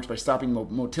Imodium works by stopping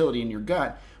motility in your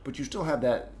gut, but you still have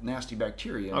that nasty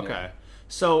bacteria in there.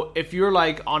 So if you're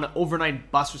like on an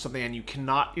overnight bus or something and you don't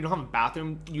have a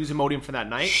bathroom, use Imodium for that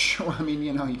night. Sure, I mean,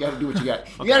 you got to do what you got.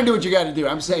 You got to do what you got to do.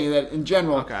 I'm saying that in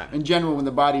general, when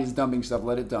the body is dumping stuff,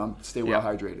 let it dump. Stay well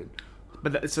hydrated.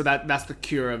 But that's the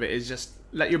cure of it. Is just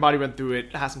let your body run through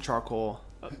it. Have some charcoal.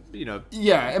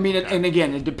 Yeah, I mean, and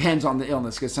again, it depends on the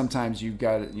illness because sometimes you've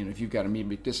got if you've got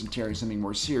amoebic dysentery, something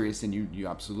more serious, then you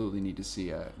absolutely need to see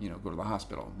go to the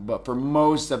hospital. But for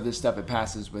most of this stuff, it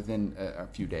passes within a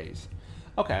few days.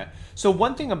 Okay, so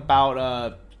one thing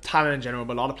about Thailand in general,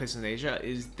 but a lot of places in Asia,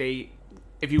 is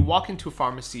if you walk into a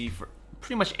pharmacy for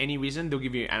pretty much any reason, they'll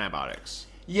give you antibiotics.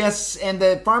 Yes, and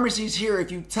the pharmacies here,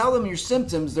 if you tell them your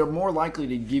symptoms, they're more likely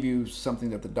to give you something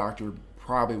that the doctor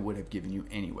probably would have given you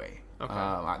anyway.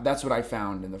 Okay. That's what I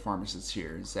found in the pharmacists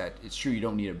here, is that it's true you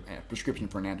don't need a prescription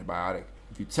for an antibiotic.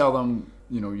 If you tell them,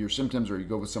 your symptoms, or you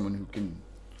go with someone who can...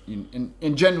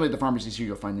 And generally, the pharmacies here,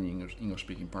 you'll find the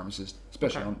English-speaking pharmacist,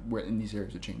 especially in these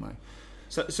areas of Chiang Mai.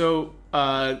 So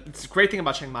the great thing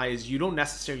about Chiang Mai is you don't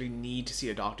necessarily need to see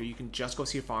a doctor. You can just go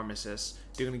see a pharmacist.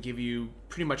 They're going to give you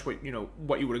pretty much what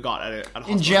you would have got at a hospital.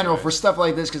 In general, for stuff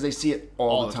like this, because they see it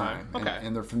all the time.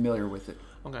 And they're familiar with it.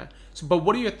 Okay. So, but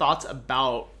what are your thoughts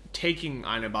about taking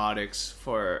antibiotics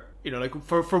for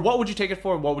for what would you take it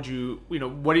for, and what would you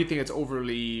what do you think it's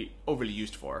overly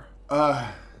used for?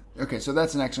 Okay, so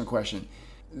that's an excellent question.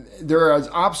 there are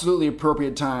absolutely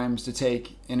appropriate times to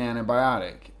take an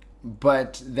antibiotic,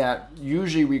 but that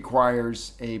usually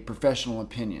requires a professional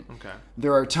opinion. Okay.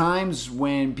 There are times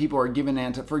when people are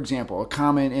given for example, a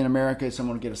common in America is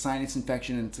someone will get a sinus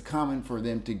infection, and it's common for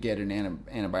them to get an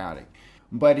antibiotic.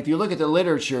 But if you look at the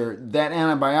literature, that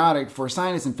antibiotic for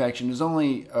sinus infection is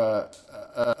only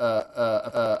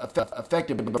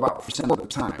effective about 4% of the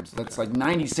time. So that's like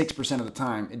 96% of the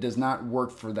time it does not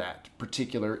work for that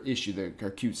particular issue, the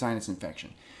acute sinus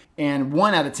infection. And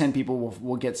 1 out of 10 people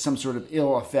will get some sort of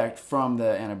ill effect from the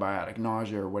antibiotic,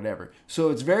 nausea or whatever. So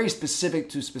it's very specific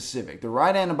to specific. The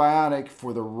right antibiotic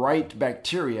for the right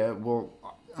bacteria will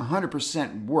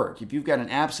 100% work. If you've got an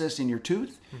abscess in your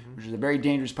tooth, which is a very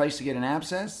dangerous place to get an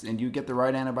abscess, and you get the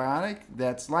right antibiotic,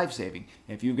 that's life-saving.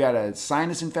 If you've got a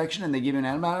sinus infection and they give you an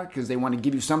antibiotic because they want to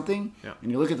give you something, and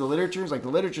you look at the literature, it's like the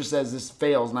literature says this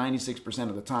fails 96%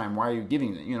 of the time. Why are you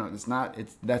giving it?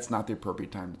 That's not the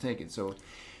appropriate time to take it. So,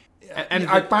 and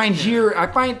I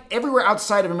find everywhere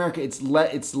outside of America, it's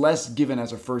less given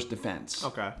as a first defense.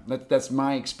 Okay, that's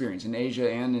my experience in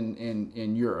Asia and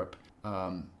in Europe.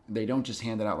 They don't just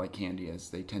hand it out like candy as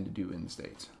they tend to do in the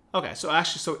States. Okay, so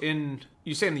actually,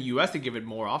 you say in the U.S. they give it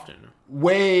more often.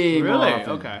 Way more often.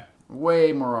 Okay.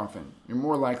 Way more often. You're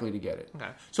more likely to get it. Okay.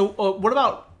 So what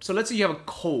about? So let's say you have a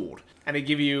cold and they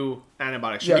give you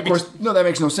antibiotics. Yeah, of course. No, that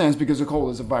makes no sense because a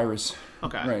cold is a virus.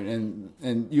 Okay. Right,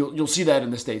 and you'll see that in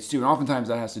the States too, and oftentimes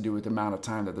that has to do with the amount of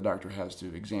time that the doctor has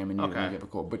to examine you when you have a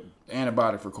cold. But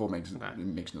antibiotic for cold makes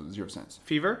zero sense.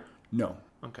 Fever? No.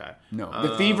 Okay. No.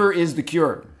 The fever is the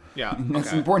cure. Yeah. And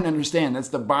that's important to understand. That's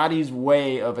the body's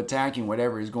way of attacking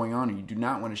whatever is going on, and you do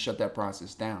not want to shut that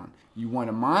process down. You want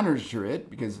to monitor it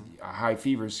because high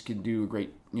fevers can do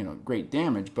great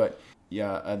damage, but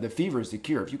the fever is the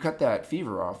cure. If you cut that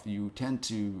fever off, you tend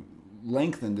to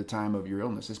lengthen the time of your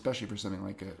illness, especially for something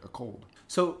like a cold.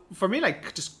 So for me,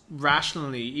 like just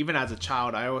rationally, even as a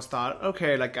child, I always thought,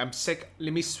 okay, like I'm sick,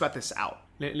 let me sweat this out.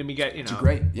 Let me get, It's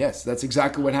great. Yes, that's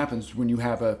exactly what happens when you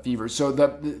have a fever. So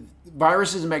the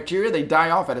viruses and bacteria, they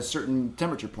die off at a certain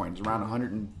temperature point. It's around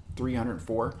 103,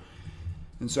 104.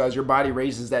 And so as your body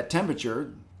raises that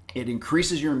temperature, it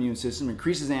increases your immune system,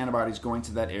 increases antibodies going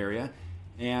to that area.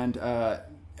 And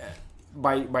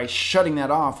by shutting that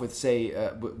off with, say,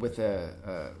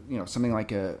 something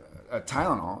like a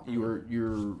Tylenol,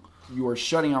 you are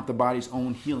shutting off the body's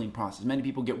own healing process. Many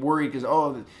people get worried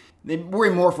because, they worry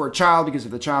more for a child because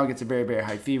if the child gets a very, very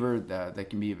high fever,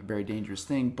 that can be a very dangerous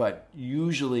thing. But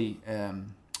usually,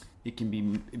 it can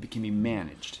be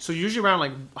managed. So usually around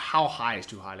like how high is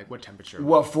too high? Like what temperature?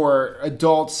 Well, for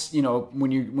adults,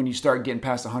 when you start getting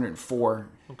past 104,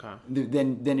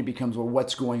 then it becomes, well,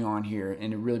 what's going on here?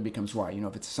 And it really becomes why.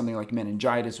 If it's something like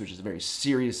meningitis, which is a very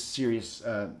serious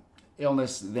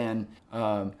illness, then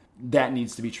that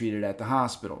needs to be treated at the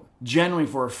hospital. Generally,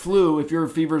 for a flu, if your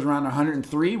fever is around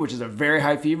 103, which is a very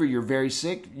high fever, you're very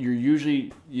sick, you're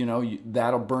usually,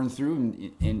 that'll burn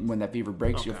through, and when that fever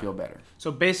breaks, you'll feel better.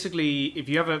 So basically, if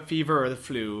you have a fever or the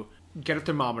flu, get a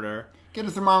thermometer.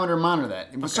 Monitor that.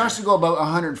 If it starts to go about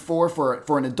 104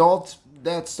 for an adult,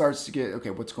 that starts to get,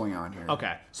 what's going on here?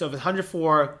 Okay. So if it's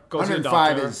 104, go to the doctor.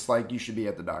 105 is like you should be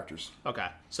at the doctor's. Okay.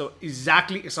 So at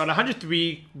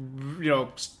 103,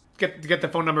 get the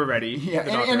phone number ready. Yeah,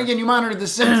 and again, you monitor the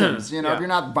symptoms. If you're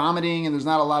not vomiting and there's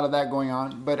not a lot of that going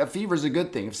on, but a fever is a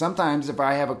good thing. If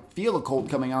I feel a cold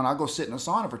coming on, I'll go sit in a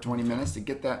sauna for 20 minutes to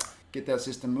get that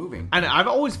system moving. And I've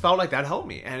always felt like that helped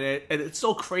me. And it's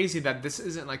so crazy that this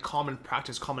isn't like common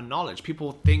practice, common knowledge.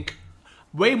 People think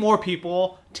way more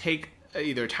people take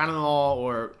either Tylenol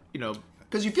or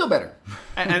because you feel better.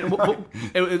 And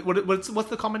what's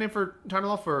the common name for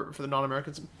Tylenol for the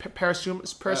non-Americans? Paracetamol?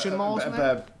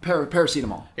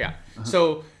 Paracetamol. Yeah. Uh-huh.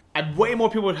 So way more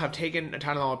people would have taken a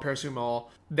Tylenol or paracetamol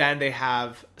than they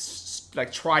have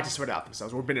tried to sweat out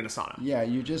themselves or been in a sauna. Yeah,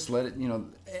 you just let it.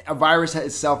 A virus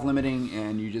is self-limiting,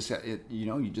 and you're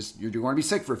going to be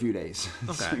sick for a few days.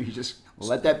 Okay. So you just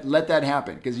let that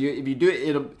happen because if you do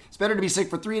it, it's better to be sick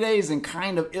for 3 days than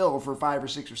kind of ill for 5 or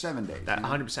 6 or 7 days.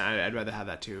 100%. I'd rather have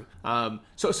that too.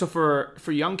 So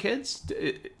for young kids,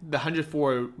 the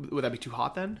 104, would that be too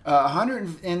hot then?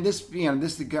 100, and this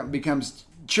becomes.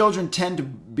 Children tend to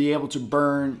be able to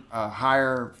burn a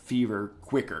higher fever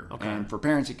quicker. Okay. And for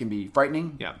parents, it can be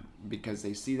frightening because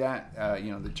they see that.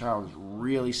 The child is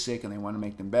really sick and they want to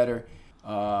make them better.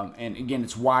 And again,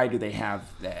 it's why do they have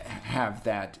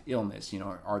that illness?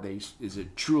 Is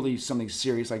it truly something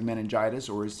serious like meningitis,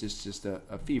 or is this just a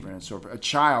fever? And so for a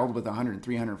child with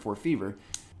 103, 104 fever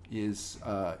is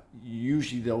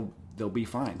usually they'll be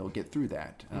fine. They'll get through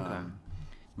that. Okay.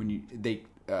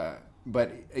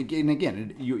 But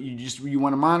again, you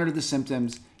want to monitor the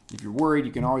symptoms. If you're worried,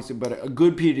 you can always. But a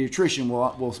good pediatrician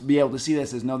will be able to see that.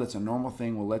 Says no, that's a normal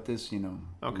thing. We'll let this,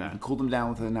 Okay. cool them down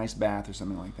with a nice bath or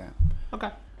something like that. Okay.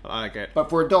 I like it. But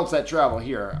for adults that travel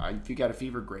here, if you got a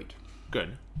fever, great.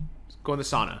 Good. Go in the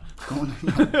sauna.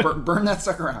 Burn that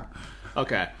sucker out.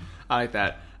 Okay. I like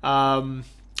that.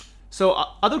 So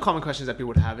other common questions that people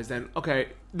would have is then, okay,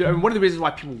 one of the reasons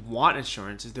why people want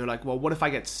insurance is they're like, well, what if I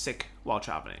get sick while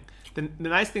traveling? The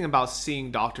nice thing about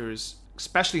seeing doctors,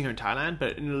 especially here in Thailand,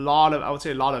 but in I would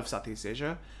say a lot of Southeast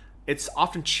Asia, it's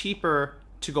often cheaper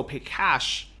to go pay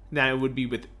cash than it would be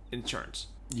with insurance.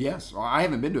 Yes. Well, I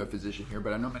haven't been to a physician here,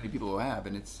 but I know many people who have.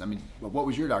 And what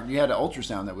was your doctor? You had an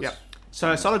ultrasound that was... Yeah. So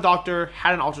I saw the doctor,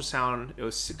 had an ultrasound. It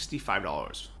was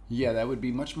 $65. Yeah, that would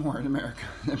be much more in America.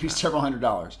 That'd be several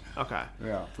 $100s. Okay.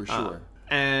 Yeah, for sure.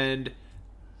 And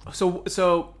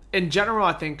so in general,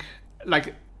 I think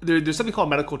like there's something called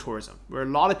medical tourism, where a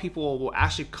lot of people will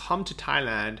actually come to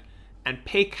Thailand and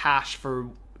pay cash for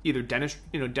either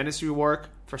dentistry work,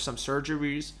 for some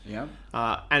surgeries. Yeah.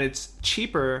 And it's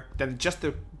cheaper than just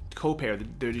the copay or the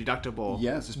deductible.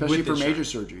 Yes, especially for insurance. major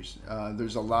surgeries.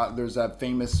 There's that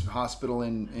famous hospital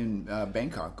in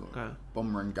Bangkok,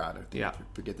 Bumrungat, I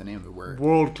forget the name of the word.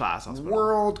 World class hospital.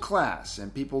 World class,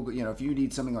 and people, if you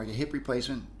need something like a hip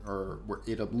replacement,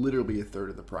 it'll literally be a third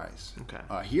of the price. Okay.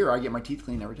 Here, I get my teeth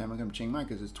cleaned every time I come to Chiang Mai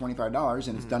because it's $25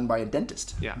 and it's done by a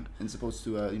dentist. Yeah. As opposed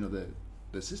to the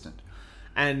assistant.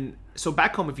 And so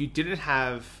back home, if you didn't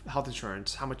have health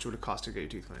insurance, how much would it cost to get your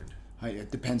teeth cleaned?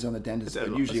 It depends on the dentist,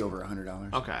 but usually over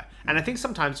 $100. Okay. And I think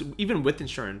sometimes, even with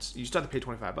insurance, you still have to pay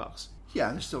 $25.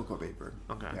 Yeah, there's still a copay for it.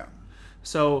 Okay. Yeah.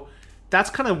 So that's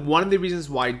kind of one of the reasons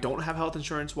why I don't have health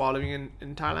insurance while living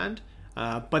in Thailand.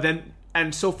 But then,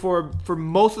 and so for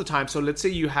most of the time, so let's say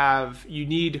you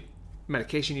need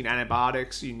medication, you need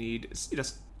antibiotics, you need,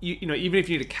 even if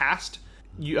you need a cast,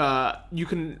 you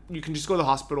can just go to the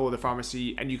hospital or the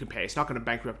pharmacy and you can pay. It's not going to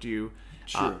bankrupt you.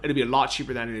 Sure. It'll be a lot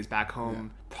cheaper than it is back home.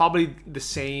 Yeah. Probably the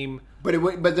same. But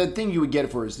the thing you would get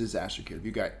it for is disaster care. If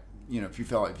you got, if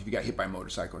you got hit by a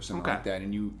motorcycle or something like that,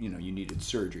 and you needed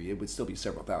surgery, it would still be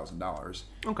several $1,000s.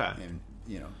 Okay. And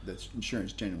the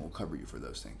insurance generally will cover you for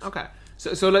those things. Okay.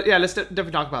 So let's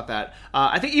definitely talk about that.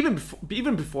 I think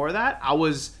even before that, I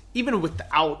was even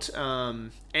without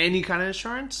any kind of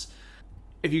insurance.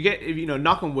 If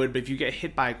knock on wood, but if you get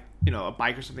hit by a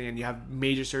bike or something and you have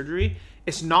major surgery,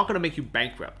 it's not going to make you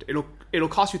bankrupt. It'll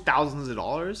cost you thousands of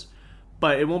dollars,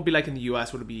 but it won't be like in the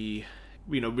U.S. would it be,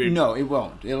 No, it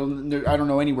won't. I don't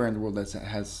know anywhere in the world that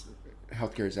has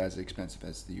healthcare is as expensive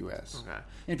as the U.S. Okay.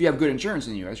 And if you have good insurance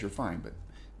in the U.S., you're fine.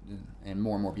 And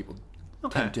more people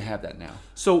tend to have that now.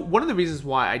 So one of the reasons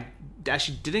why I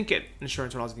actually didn't get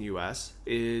insurance when I was in the U.S.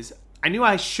 is I knew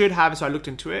I should have it, so I looked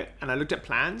into it and I looked at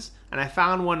plans and I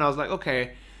found one. I was like,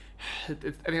 okay, I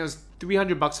think it was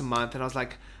 $300 a month, and I was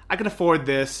like, I can afford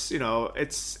this.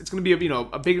 It's going to be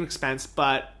a big expense,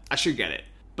 but I should get it.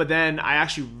 But then I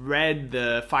actually read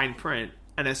the fine print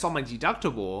and I saw my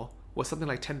deductible was something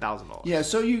like $10,000. Yeah,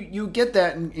 so you get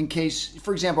that in case,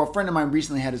 for example, a friend of mine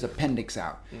recently had his appendix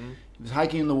out. Mm-hmm. He was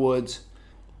hiking in the woods.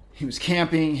 He was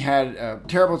camping, had a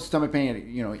terrible stomach pain,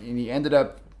 and he ended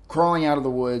up crawling out of the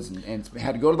woods and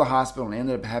had to go to the hospital and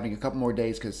ended up having a couple more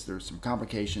days because there were some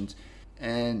complications.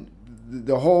 And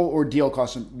the whole ordeal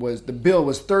the bill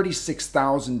was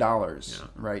 $36,000,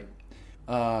 right?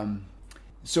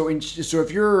 So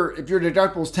if your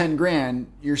deductible is $10,000,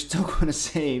 you're still going to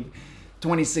save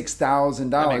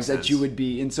 $26,000 that you would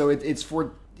be, and so it's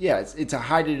a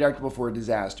high deductible for a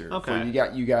disaster. Okay.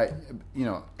 You got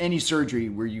any surgery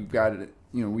where you got to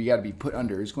be put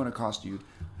under is going to cost you.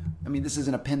 I mean, this is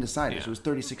an appendicitis. Yeah. It was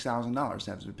 $36,000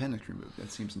 to have his appendix removed.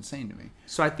 That seems insane to me.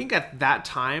 So I think at that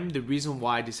time, the reason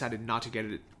why I decided not to get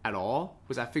it at all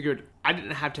was I figured I didn't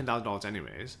have $10,000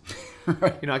 anyways.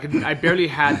 Right. I barely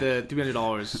had the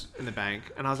 $300 in the bank,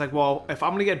 and I was like, well, if I'm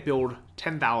gonna get billed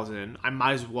 $10,000, I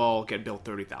might as well get billed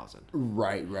 $30,000.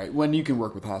 Right. When you can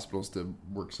work with hospitals to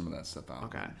work some of that stuff out.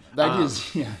 Okay.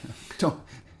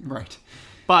 Right.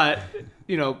 But,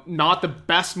 not the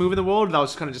best move in the world. That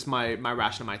was kind of just my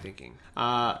rational, my thinking.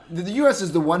 The U.S.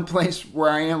 is the one place where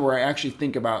I actually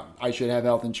think about I should have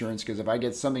health insurance, because if I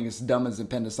get something as dumb as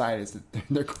appendicitis,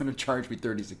 they're going to charge me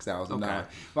 $36,000. Okay.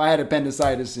 If I had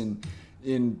appendicitis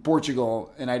in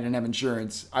Portugal and I didn't have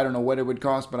insurance, I don't know what it would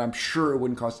cost, but I'm sure it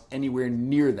wouldn't cost anywhere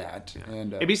near that. Yeah.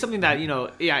 And it'd be something that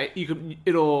you could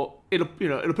it'll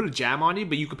put a jam on you,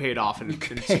 but you could pay it off in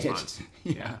 6 months.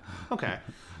 Yeah. Okay.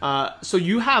 So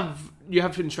you have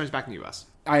insurance back in the U.S.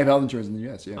 I have health insurance in the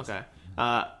U.S. Yes. Okay.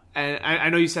 And I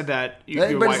know you said that.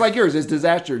 But it's like yours. It's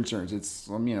disaster insurance. It's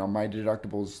my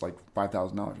deductible is like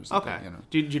 $5,000 or something. Okay.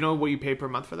 Do you know what you pay per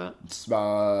month for that? It's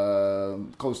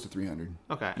close to $300.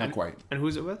 Okay. Not quite. And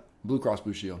who's it with? Blue Cross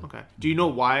Blue Shield. Okay. Do you know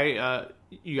why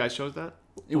you guys chose that?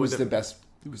 It was the best.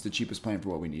 It was the cheapest plan for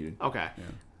what we needed. Okay. Yeah.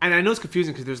 And I know it's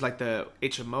confusing because there's like the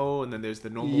HMO and then there's the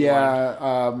normal one.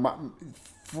 Yeah.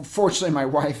 Fortunately, my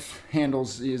wife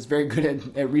is very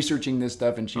good at researching this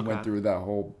stuff, and she went through that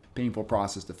whole painful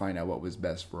process to find out what was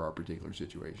best for our particular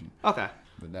situation. Okay.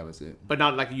 But that was it. But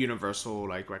not like a universal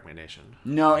recommendation.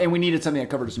 No, and we needed something that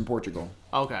covered us in Portugal.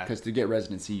 Okay. Because to get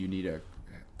residency, you need a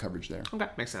coverage there. Okay,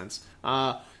 makes sense.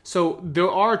 So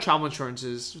there are travel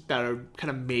insurances that are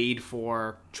kind of made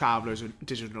for travelers or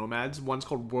digital nomads. One's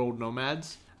called World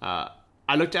Nomads.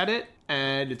 I looked at it,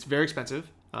 and it's very expensive.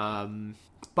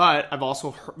 But I've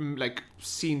also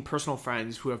seen personal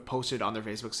friends who have posted on their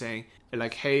Facebook saying,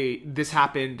 like, hey, this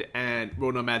happened and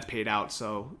World Nomads paid out,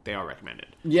 so they are recommended.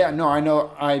 Yeah, no, I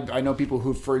know people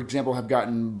who, for example, have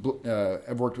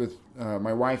I've worked with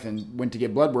my wife and went to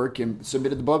get blood work and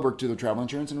submitted the blood work to the travel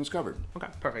insurance and it was covered. Okay,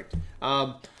 perfect.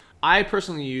 I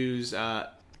personally use, I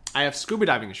have scuba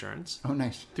diving insurance. Oh,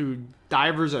 nice. Through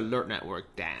Divers Alert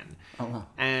Network, Dan. Oh, wow.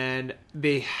 And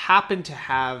they happen to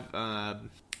have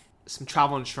some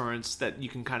travel insurance that you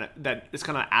can that is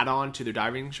kind of add on to their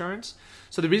diving insurance.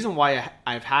 So the reason why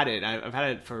I've had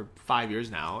it for 5 years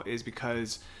now is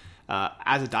because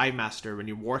as a dive master, when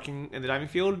you're working in the diving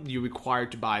field, you're required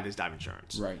to buy this dive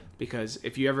insurance. Right. Because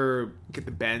if you ever get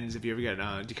the bends, if you ever get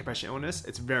a decompression illness,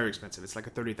 it's very expensive. It's like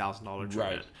a $30,000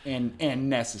 treatment. Right. And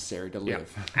necessary to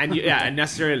live. Yeah. And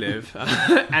necessary to live.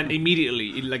 And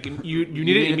immediately, like you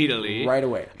need it immediately. Right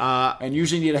away. And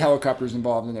usually need a helicopters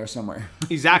involved in there somewhere.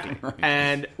 Exactly. Right.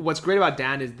 And what's great about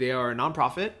Dan is they are a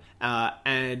nonprofit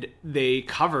and they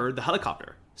cover the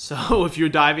helicopter. So if you're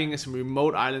diving in some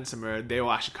remote island somewhere, they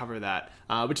will actually cover that,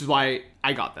 which is why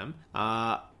I got them.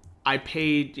 I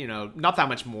paid, not that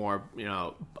much more,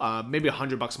 maybe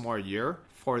 $100 more a year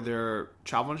for their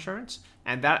travel insurance,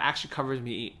 and that actually covers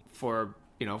me for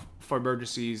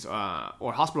emergencies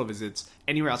or hospital visits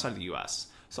anywhere outside of the U.S.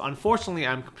 So unfortunately,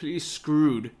 I'm completely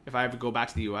screwed if I ever go back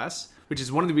to the U.S., which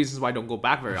is one of the reasons why I don't go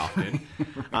back very often.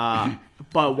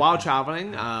 But while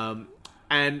traveling,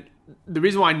 and the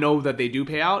reason why I know that they do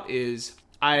pay out is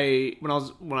when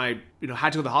I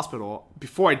had to go to the hospital,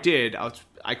 before I did,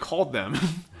 I called them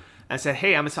and said,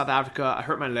 hey, I'm in South Africa, I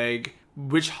hurt my leg,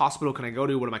 which hospital can I go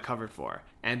to, what am I covered for?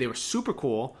 And they were super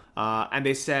cool, and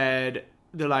they said,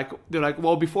 they're like,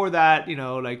 well, before that,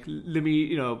 let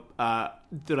me,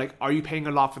 they're like, are you paying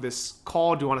a lot for this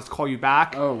call? Do you want us to call you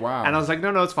back? Oh, wow. And I was like,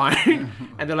 no, it's fine.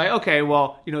 And they're like, okay,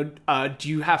 well, do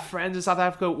you have friends in South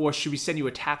Africa, or should we send you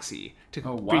a taxi to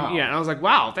bring? Yeah. And I was like,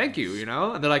 wow, thank you.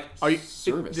 And they're like,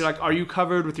 are you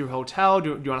covered with your hotel?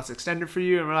 Do you want us to extend it for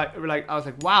you? And we're like, I was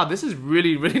like, wow, this is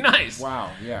really, really nice.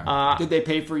 Wow. Yeah. Did they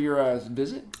pay for your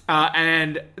visit?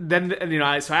 And then,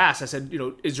 so I asked, I said,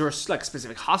 is there a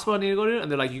specific hospital I need to go to?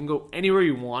 And they're like, you can go anywhere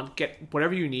you want, get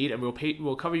whatever you need, and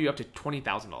we'll cover you up to $20,000.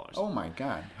 Oh my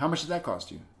God. How much does that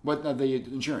cost you? What, the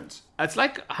insurance? It's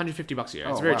like $150 a year.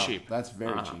 It's very cheap. That's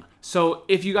very cheap. So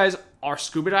if you guys are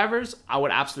scuba divers, I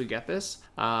would absolutely get this.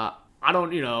 I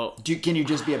don't, Can you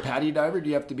just be a patty diver? Do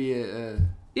you have to be a...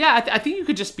 Yeah, I think you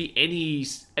could just be any,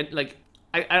 like...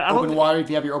 I open water, if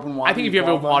you have your open water. I think if you have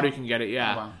open water, you can get it,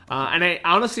 yeah. Oh, wow. And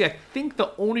I think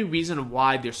the only reason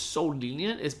why they're so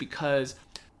lenient is because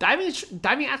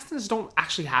diving accidents don't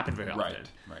actually happen very often.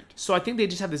 Right. So I think they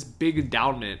just have this big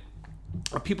endowment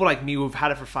of people like me who've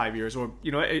had it for 5 years, or,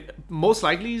 most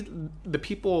likely the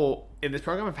people in this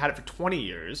program have had it for 20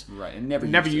 years. Right, and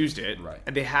never used it. Right.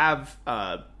 And they have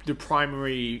their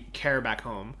primary care back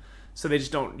home, so they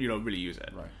just don't, really use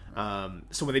it. Right.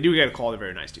 So when they do get a call, they're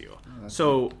very nice to you.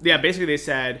 Basically they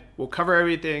said, we'll cover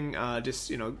everything,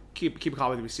 just, keep a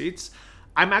copy of the receipts.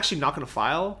 I'm actually not going to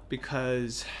file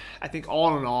because I think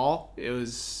all in all, it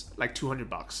was like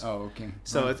 $200. Oh, okay.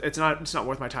 So it's not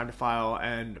worth my time to file,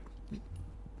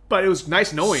 but it was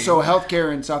nice knowing. So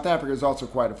healthcare in South Africa is also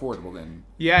quite affordable then.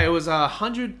 Yeah, it was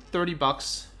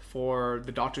 $130 for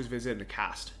the doctor's visit and the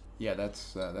cast. Yeah,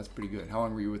 that's pretty good. How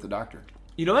long were you with the doctor?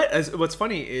 You know what? What's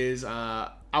funny is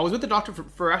I was with the doctor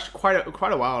for actually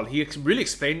quite a while. He really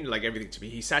explained everything to me.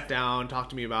 He sat down,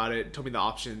 talked to me about it, told me the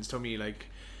options, told me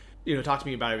talked to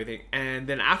me about everything. And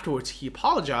then afterwards, he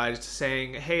apologized,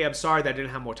 saying, "Hey, I'm sorry that I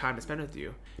didn't have more time to spend with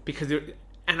you."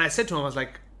 And I said to him, I was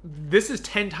like, "This is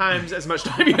 10 times as much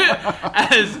time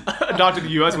as a doctor in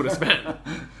the U.S. would have spent."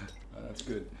 That's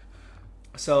good.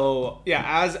 So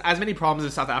yeah, as many problems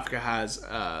as South Africa has,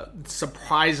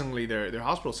 surprisingly their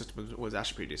hospital system was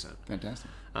actually pretty decent. Fantastic.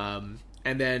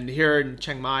 And then here in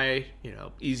Chiang Mai,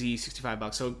 easy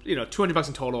 $65. So $200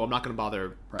 in total. I'm not going to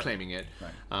bother claiming it.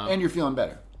 Right. And you're feeling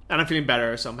better. And I'm feeling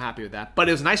better, so I'm happy with that. But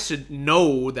it was nice to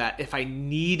know that if I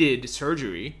needed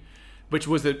surgery, which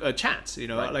was a chance,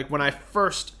 Right. like when I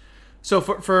first, so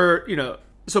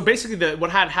so basically what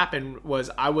had happened was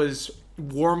I was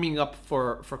warming up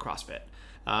for CrossFit.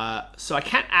 So I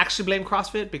can't actually blame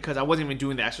CrossFit because I wasn't even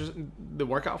doing the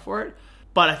workout for it.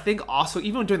 But I think also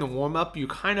even during the warm up, you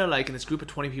kind of like in this group of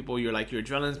 20 people, you're like your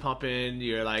adrenaline's pumping.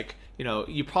 You're like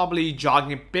you're probably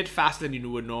jogging a bit faster than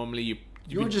you would normally.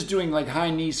 You were just doing like high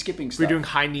knee skipping stuff. We're doing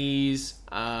high knees.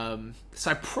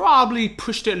 So I probably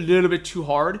pushed it a little bit too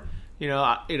hard.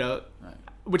 Right.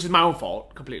 Which is my own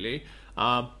fault completely.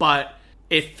 But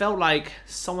it felt like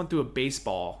someone threw a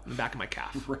baseball in the back of my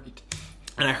calf. Right.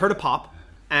 And I heard a pop.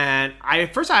 And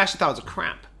at first I actually thought it was a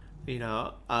cramp.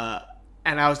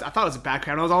 And I thought it was a bad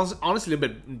cramp. I was honestly a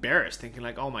little bit embarrassed, thinking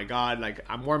like, oh my God, like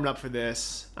I'm warming up for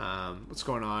this. What's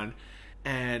going on?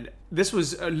 And this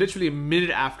was literally a minute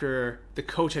after the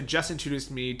coach had just introduced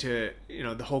me to,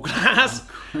 the whole class.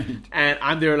 Oh, and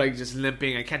I'm there like just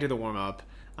limping. I can't do the warm up.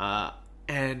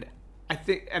 And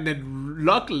then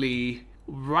luckily,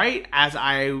 right as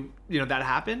that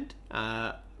happened,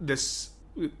 this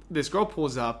girl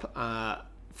pulls up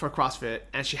for CrossFit,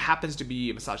 and she happens to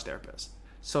be a massage therapist.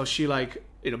 So she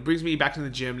brings me back to the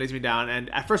gym, lays me down,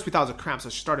 and at first we thought it was a cramp, so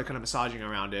she started kind of massaging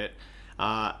around it.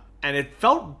 And it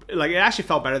actually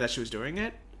felt better that she was doing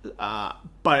it.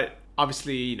 But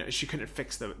obviously, she couldn't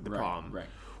fix the problem. Right.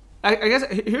 I guess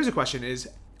here's a question is,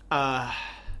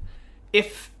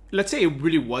 if, let's say it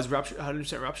really was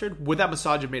 100% ruptured, would that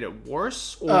massage have made it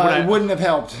worse? Or it wouldn't have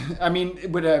helped. I mean, it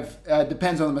would have,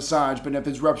 depends on the massage, but if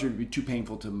it's ruptured, it would be too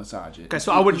painful to massage it. Okay,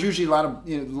 so I would usually a lot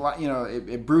of,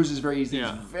 it bruises very easily.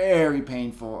 Yeah. It's very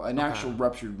painful. An actual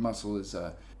ruptured muscle is,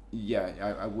 I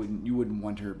wouldn't. You wouldn't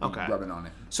want her rubbing on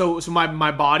it. So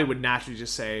my body would naturally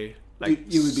just say like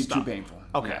it would be stop. too painful.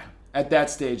 Okay. Yeah. At that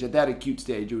stage, at that acute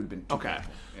stage, it would have been too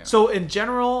painful. Yeah. So in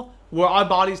general, will our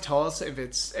bodies tell us if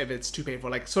it's too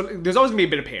painful? Like, so there's always gonna be a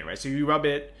bit of pain, right? So you rub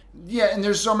it. Yeah, and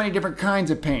there's so many different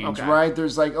kinds of pains, right?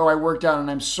 There's like, I worked out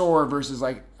and I'm sore versus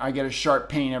like I get a sharp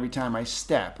pain every time I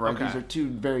step, right? Okay. These are two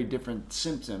very different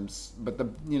symptoms, but the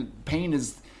pain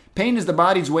is the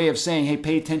body's way of saying, hey,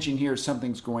 pay attention here,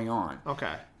 something's going on.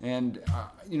 Okay. And,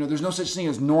 there's no such thing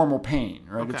as normal pain,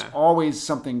 right? Okay. It's always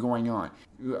something going on.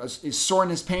 Is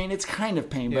soreness pain? It's kind of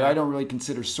pain, but I don't really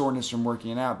consider soreness from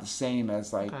working out the same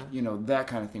as like, that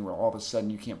kind of thing where all of a sudden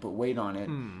you can't put weight on it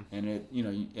and it,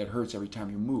 it hurts every time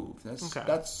you move.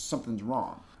 That's something's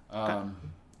wrong.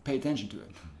 Pay attention to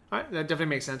it. All right, that definitely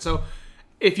makes sense. So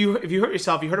if you hurt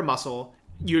yourself, you hurt a muscle,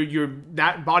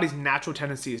 that body's natural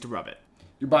tendency is to rub it.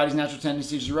 Your body's natural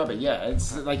tendency is to rub it. Yeah,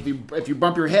 it's like if you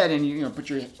bump your head and you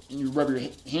rub your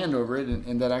hand over it,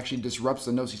 and that actually disrupts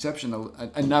the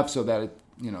nociception enough so that it,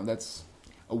 that's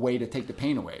a way to take the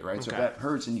pain away, right? Okay. So if that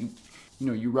hurts and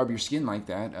you rub your skin like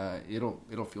that,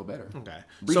 it'll feel better. Okay,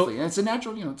 briefly, and it's a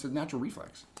natural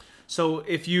reflex. So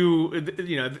if you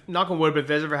knock on wood, but if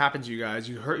this ever happens to you guys,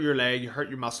 you hurt your leg, you hurt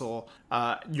your muscle,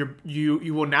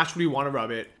 you will naturally want to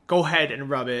rub it. Go ahead and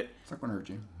rub it. It's not going to hurt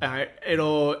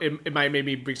you. It might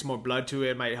maybe bring some more blood to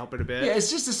it. It might help it a bit. Yeah,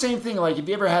 it's just the same thing. Like if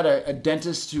you ever had a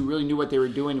dentist who really knew what they were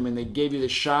doing, and when they gave you the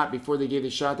shot, before they gave the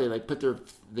shot, they like put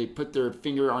their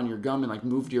finger on your gum and like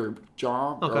moved your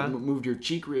jaw or moved your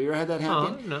cheek. You ever had that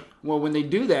happen? No. Well, when they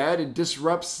do that, it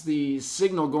disrupts the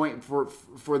signal going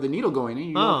for the needle going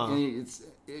in. And it's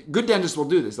good dentists will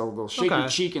do this. They'll shake your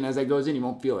cheek, and as that goes in, you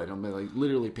won't feel it. It'll be like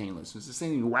literally painless. It's the same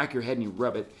thing. You whack your head and you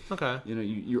rub it. Okay.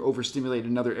 You overstimulate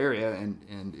another area,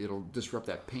 and it'll disrupt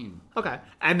that pain. Okay.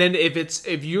 And then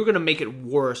if you're gonna make it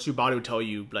worse, your body would tell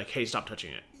you like, hey, stop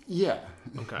touching it. Yeah.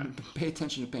 Okay. Pay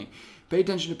attention to pain. Pay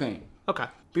attention to pain. Okay.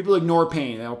 People ignore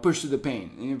pain. They'll push through the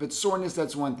pain. And if it's soreness,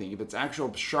 that's one thing. If it's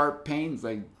actual sharp pain, it's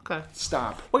like,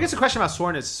 stop. Well, I guess the question about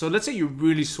soreness. So let's say you're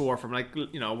really sore from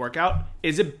a workout.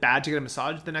 Is it bad to get a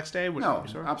massage the next day? No,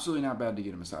 absolutely not bad to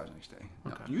get a massage next day.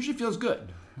 No. Okay. Usually feels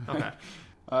good. Okay.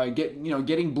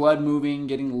 Getting blood moving,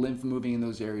 getting lymph moving in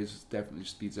those areas definitely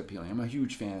speeds up healing. I'm a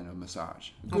huge fan of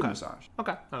massage. Good massage.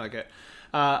 Okay, I like it.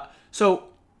 So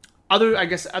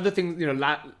other things,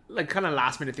 like kind of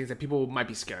last minute things that people might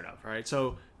be scared of, right?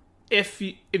 So if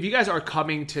you guys are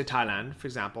coming to Thailand, for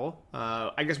example,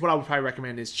 I guess what I would probably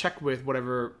recommend is check with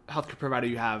whatever healthcare provider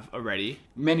you have already.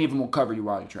 Many of them will cover you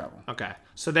while you travel. Okay,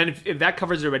 so then if that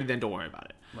covers it already, then don't worry about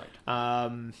it.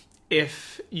 Right.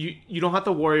 If you don't have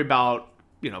to worry about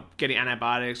getting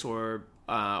antibiotics or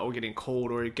or getting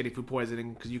cold or getting food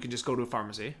poisoning because you can just go to a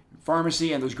pharmacy.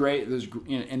 Pharmacy, and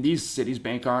in these cities,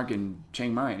 Bangkok and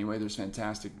Chiang Mai anyway, there's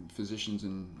fantastic physicians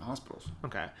and hospitals.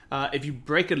 Okay. If you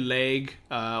break a leg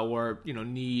or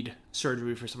need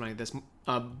surgery for something like this,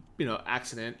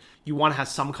 accident, you want to have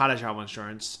some kind of travel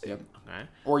insurance. Yep. Okay.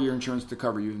 Or your insurance to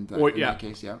cover you in that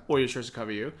case. Yeah. Or your insurance to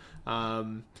cover you.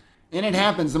 And it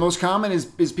happens. The most common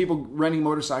is people renting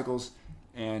motorcycles.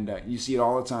 And you see it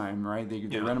all the time, right? They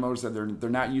rent a motorcycle. They're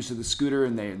not used to the scooter,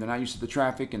 and they're not used to the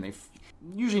traffic, and they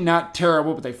usually not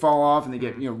terrible, but they fall off and they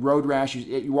get road rash.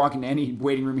 You walk into any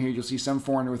waiting room here, you'll see some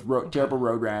foreigner with terrible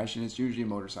road rash, and it's usually a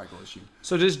motorcycle issue.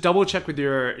 So just double check with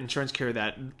your insurance carrier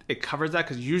that it covers that,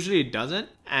 because usually it doesn't,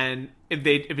 and if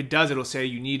it does, it'll say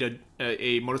you need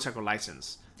a motorcycle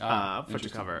license for it to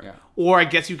cover. Yeah. Or I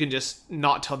guess you can just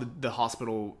not tell the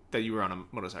hospital that you were on a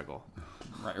motorcycle.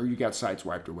 Right, or you got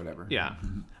sideswiped or whatever. Yeah.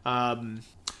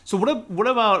 So what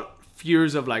about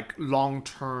fears of like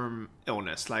long-term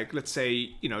illness? Like, let's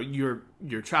say you're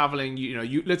traveling.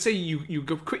 Let's say you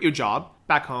go quit your job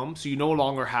back home, so you no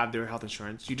longer have their health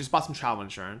insurance. You just bought some travel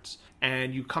insurance,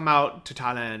 and you come out to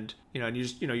Thailand. And you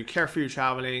just you care for your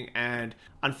traveling, and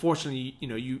unfortunately,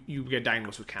 you get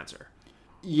diagnosed with cancer.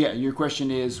 Yeah, your question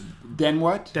is, then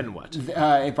what? Then what?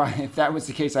 If that was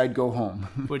the case, I'd go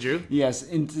home. Would you? Yes,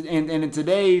 and in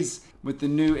today's, with the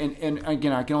new, and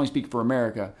again, I can only speak for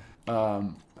America,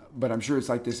 but I'm sure it's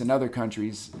like this in other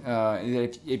countries.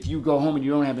 If you go home and you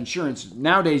don't have insurance,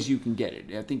 nowadays you can get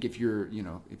it. I think if you're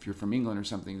from England or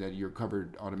something, that you're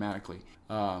covered automatically.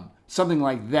 Something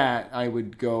like that, I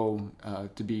would go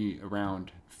to be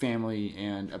around family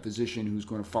and a physician who's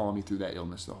going to follow me through that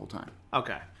illness the whole time.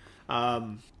 Okay.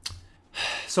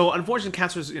 So unfortunately,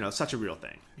 cancer is such a real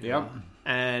thing. Yeah.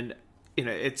 And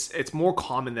it's more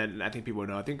common than I think people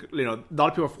know. I think a lot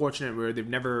of people are fortunate where they've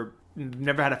never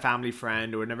had a family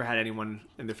friend or never had anyone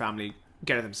in their family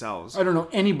get it themselves. I don't know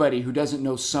anybody who doesn't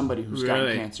know somebody who's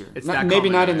gotten cancer. It's maybe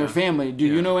not in their family. Do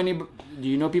you know Do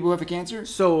you know people who have cancer?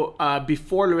 So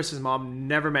before Larissa's mom,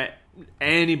 never met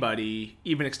anybody,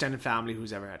 even extended family,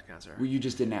 who's ever had cancer. Well, you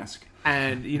just didn't ask.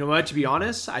 And you know what? To be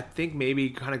honest, I think maybe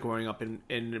kind of growing up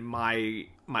in my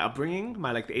upbringing,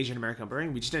 the Asian American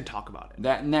upbringing, we just didn't talk about it.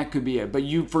 That could be it. But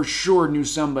you for sure knew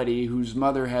somebody whose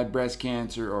mother had breast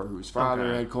cancer or whose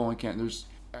father had colon cancer. There's,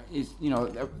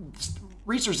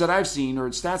 research that I've seen or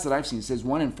stats that I've seen says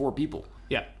 1 in 4 people.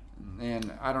 Yeah.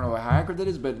 And I don't know how accurate that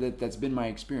is, but that's been my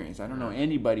experience. I don't know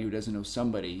anybody who doesn't know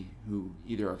somebody who,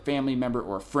 either a family member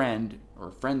or a friend or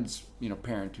a friend's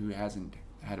parent, who hasn't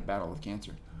had a battle with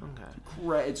cancer.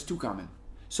 Okay. It's too common.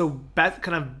 So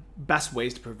best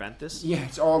ways to prevent this? Yeah,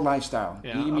 it's all lifestyle.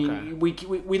 Yeah, I mean,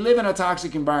 we live in a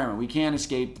toxic environment. We can't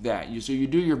escape that. So you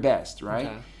do your best, right?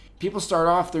 Okay. People start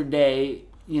off their day,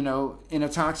 in a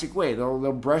toxic way.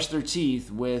 They'll brush their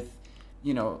teeth with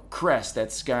Crest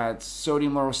that's got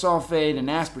sodium lauryl sulfate and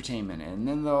aspartame in it, and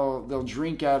then they'll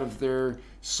drink out of their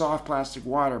soft plastic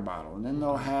water bottle, and then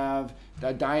they'll have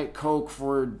a Diet Coke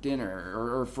for dinner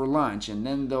or for lunch, and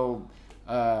then they'll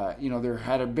they're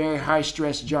had a very high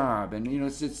stress job, and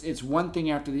it's one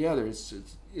thing after the other.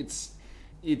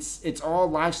 It's all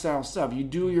lifestyle stuff. You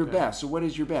do your best. So what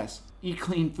is your best? Eat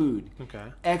clean food. Okay.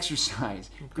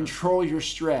 Exercise. Okay. Control your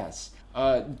stress.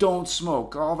 Don't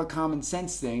smoke, all the common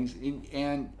sense things,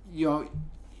 and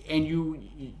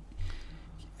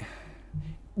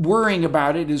worrying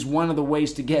about it is one of the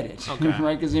ways to get it,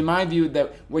 right? Because in my view,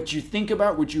 that what you think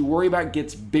about, what you worry about,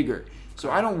 gets bigger. So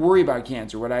I don't worry about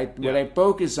cancer. What I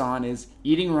focus on is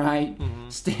eating right,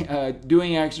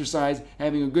 doing exercise,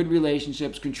 having a good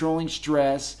relationships, controlling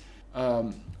stress.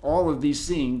 All of these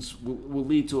things will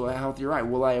lead to a healthier life.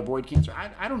 Will I avoid cancer?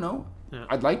 I don't know. Yeah.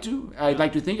 I'd like to. I'd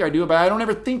like to think I do, but I don't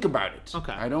ever think about it.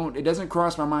 Okay. It doesn't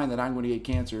cross my mind that I'm going to get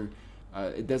cancer.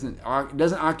 It doesn't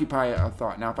occupy a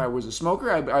thought. Now, if I was a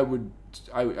smoker,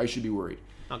 I should be worried.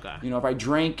 Okay. If I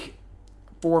drank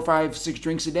 4, 5, 6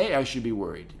 drinks a day, I should be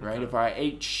worried, right? Okay. If I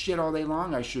ate shit all day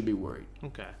long, I should be worried.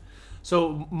 Okay.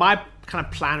 So my kind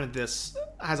of plan with this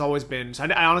has always been, so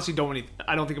I honestly don't think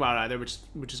about it either,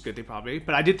 which is a good thing probably,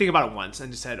 but I did think about it once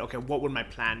and just said, okay, what would my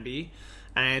plan be?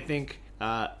 And I think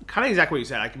kind of exactly what you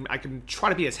said. I can try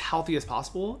to be as healthy as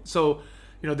possible. So,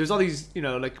 there's all these,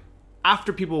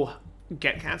 after people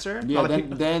get cancer,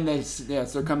 then they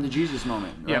come to Jesus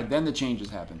moment, right? Yeah. Then the changes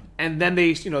happen. And then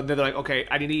they're like, okay,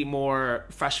 I need to eat more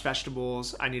fresh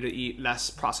vegetables. I need to eat less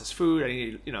processed food. I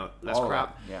need less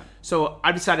crap. Yeah. So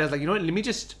I decided, I was like, let me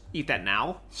just eat that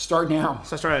now. Start now.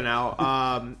 So I started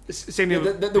now. Same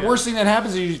thing. The worst thing that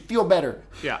happens is you feel better.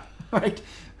 Yeah. Right.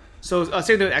 So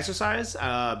same thing with exercise.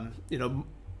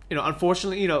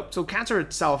 Unfortunately, so cancer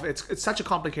itself, it's such a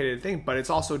complicated thing, but it's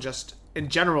also just in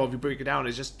general, if you break it down,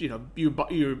 is just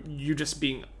you're just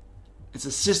being It's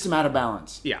a system out of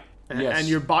balance. yeah. Yes. And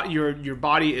your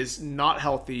body is not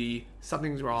healthy.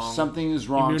 Something's wrong. Something is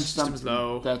wrong. Immune system's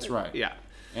low. That's right. Yeah.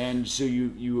 And so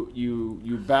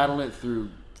you battle it through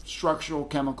structural,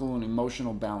 chemical, and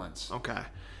emotional balance. Okay.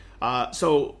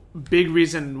 So big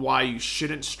reason why you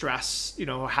shouldn't stress,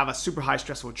 have a super high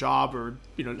stressful job, or,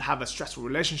 have a stressful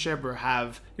relationship, or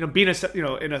have, be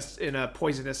in a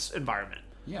poisonous environment.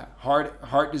 Yeah.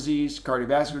 Heart disease,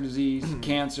 cardiovascular disease,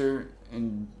 cancer,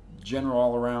 and general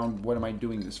all around, what am I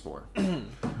doing this for?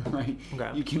 Right?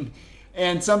 Okay.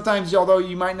 And sometimes, although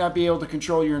you might not be able to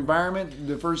control your environment,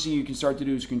 the first thing you can start to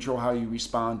do is control how you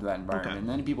respond to that environment. Okay. And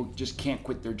then people just can't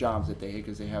quit their jobs that they hate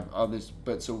because they have others.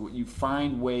 But so you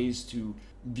find ways to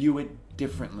view it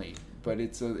differently. But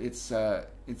it's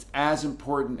as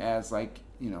important as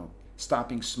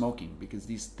stopping smoking, because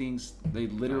these things, they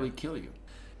literally kill you.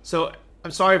 So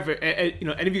I'm sorry for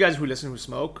any of you guys who listen who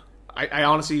smoke. I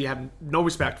honestly have no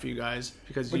respect for you guys,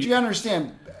 because But you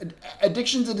understand,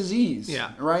 addiction's a disease,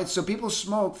 Yeah. right? So people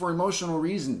smoke for emotional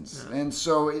reasons, and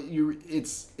so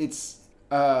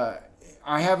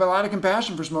I have a lot of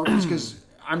compassion for smokers, because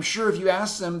I'm sure if you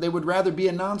ask them, they would rather be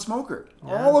a non-smoker.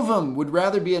 Yeah. All of them would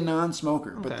rather be a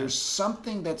non-smoker, but there's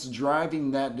something that's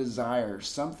driving that desire,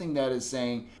 something that is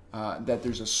saying that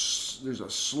there's a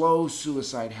slow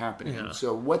suicide happening. Yeah.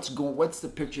 So what's the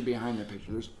picture behind the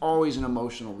picture? There's always an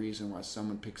emotional reason why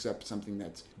someone picks up something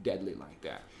that's deadly like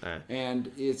that. Right. And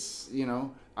it's,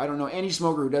 I don't know any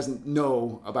smoker who doesn't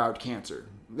know about cancer.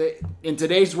 In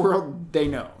today's world, they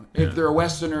know. Yeah. If they're a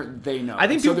Westerner, they know. I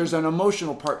think so there's an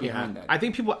emotional part behind that. I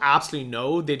think people absolutely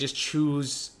know. They just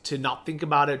choose to not think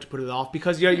about it, to put it off,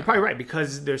 because you're probably right,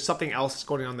 because there's something else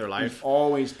going on in their life. There's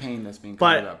always pain that's being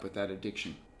covered up with that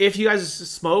addiction. If you guys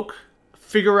smoke,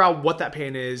 figure out what that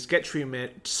pain is, get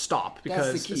treatment, stop,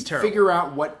 because that's the key. It's terrible. Figure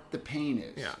out what the pain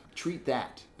is. Yeah. Treat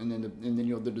that, and then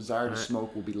the desire to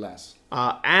smoke will be less.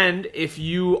 And if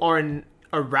you are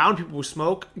around people who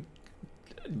smoke,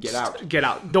 get out. Get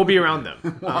out. Don't be around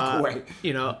them. Walk away.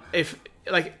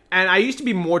 And I used to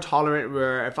be more tolerant,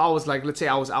 where if I was let's say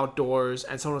I was outdoors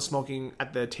and someone was smoking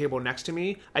at the table next to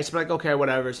me, I used to be like, okay,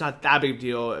 whatever, it's not that big a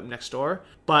deal next door.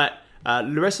 But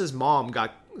Larissa's mom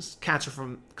got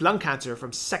lung cancer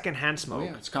from secondhand smoke. Oh,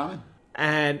 yeah, it's common.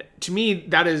 And to me,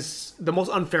 that is the most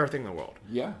unfair thing in the world.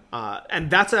 Yeah. And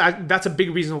that's a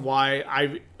big reason why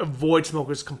I avoid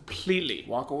smokers completely.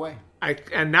 Walk away.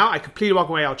 Now I completely walk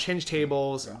away. I'll change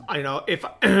tables. Yeah. If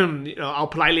I'll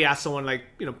politely ask someone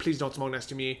please don't smoke next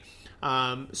to me.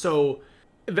 So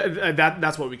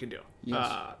that's what we can do.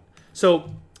 Yes. So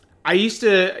I used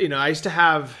to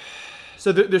have.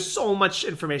 So there's so much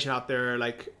information out there,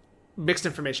 mixed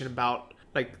information about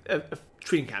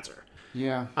treating cancer.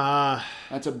 Yeah.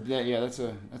 That's a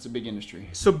big industry.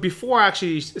 So before I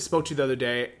actually spoke to you the other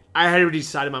day, I had already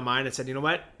decided in my mind and said, you know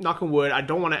what, knock on wood, I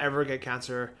don't want to ever get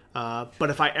cancer. But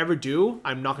if I ever do,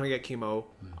 I'm not going to get chemo.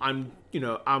 I'm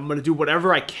going to do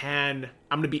whatever I can.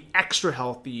 I'm going to be extra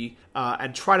healthy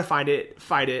and try to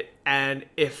fight it. And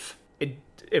if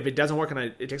it doesn't work and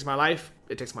it takes my life,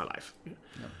 it takes my life.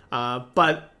 Yeah.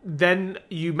 But then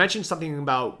you mentioned something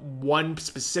about one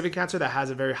specific cancer that has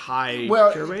a very high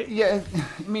cure rate. Yeah,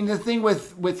 I mean, the thing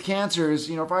with cancer is,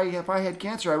 if I had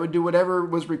cancer, I would do whatever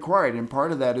was required, and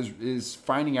part of that is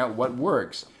finding out what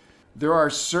works. There are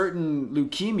certain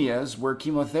leukemias where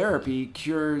chemotherapy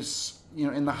cures,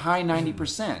 in the high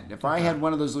 90%. If I had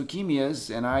one of those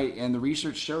leukemias and the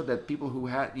research showed that people who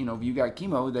had, you got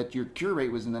chemo, that your cure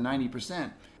rate was in the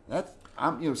 90%,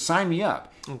 sign me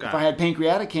up. Okay. If I had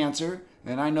pancreatic cancer,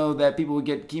 and I know that people would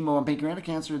get chemo on pancreatic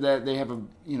cancer, that they have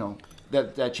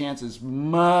that chance is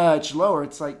much lower.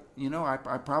 It's I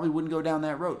probably wouldn't go down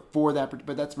that road for that,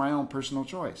 but that's my own personal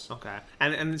choice. Okay.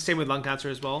 And the same with lung cancer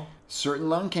as well? Certain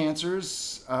lung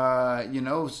cancers,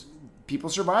 people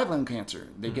survive lung cancer.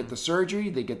 They get the surgery,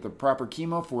 they get the proper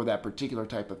chemo for that particular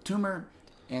type of tumor,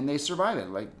 and they survive it,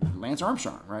 like Lance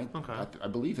Armstrong, right? Okay. I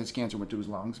believe his cancer went to his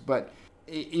lungs, but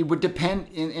it would depend,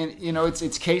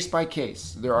 it's case by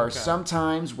case. There are some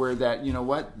times where that,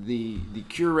 the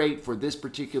cure rate for this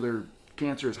particular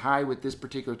cancer is high with this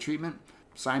particular treatment.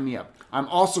 Sign me up. I'm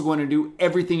also going to do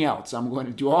everything else. I'm going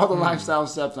to do all the lifestyle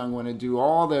stuff. I'm going to do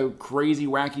all the crazy,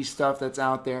 wacky stuff that's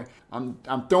out there. I'm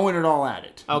throwing it all at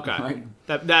it. Okay, right?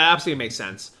 That absolutely makes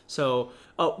sense. So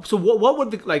what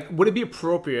would would it be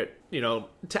appropriate,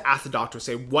 to ask the doctor,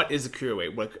 say, what is the cure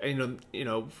rate?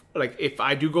 If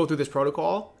I do go through this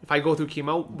protocol, if I go through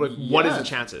chemo, what is the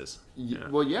chances?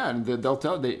 Well, and they'll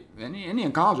tell any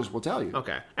oncologist will tell you.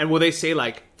 Okay, and will they say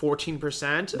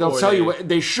 14%? They'll tell you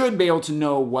they should be able to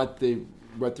know what the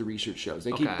what the research shows.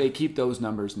 They Okay. keep those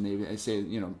numbers, and they say,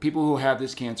 people who have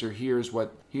this cancer, here's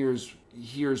what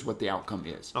the outcome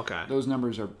is. Okay. Those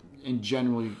numbers are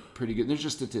generally pretty good. They're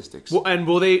just statistics. Well, and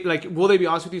will they be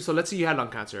honest with you? So let's say you had lung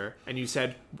cancer and you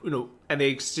said, and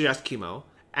they suggest chemo,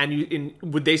 and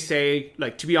would they say,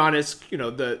 like, to be honest,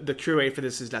 the cure rate for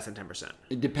this is less than 10%?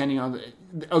 Depending on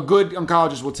a good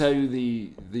oncologist will tell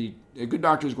you a good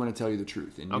doctor is going to tell you the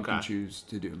truth, and you can choose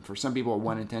to do. For some people, a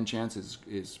 1 in 10 chance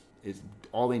is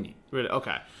all they need. Really?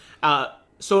 Okay.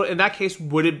 So in that case,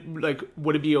 would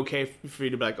it be okay for you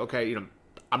to be like, okay, I'm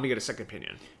gonna get a second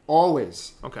opinion?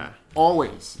 Always. Okay.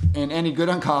 Always. And any good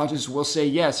oncologist will say,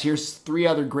 yes, here's 3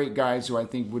 other great guys who I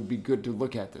think would be good to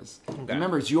look at this. Okay.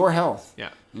 Remember, it's your health.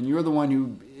 Yeah. And you're the one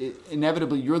who,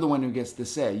 inevitably, you're the one who gets to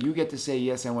say. You get to say,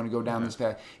 yes, I want to go down this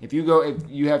path. If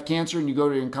you have cancer and you go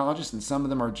to an oncologist and some of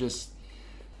them are just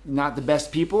not the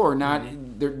best people, or not,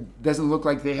 doesn't look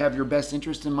like they have your best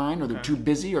interest in mind, or they're too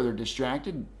busy, or they're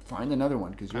distracted, find another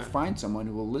one, because you'll find someone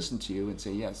who will listen to you and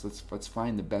say, yes, let's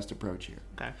find the best approach here.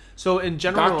 Okay. So in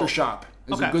general, doctor shop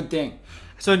is a good thing.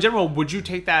 So in general, would you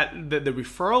take the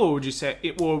referral, or would you say,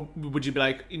 or would you be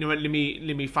like, you know what, let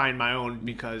me find my own?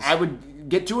 Because I would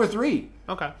get 2 or 3.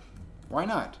 Okay. Why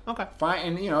not? Okay. Fine,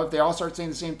 and if they all start saying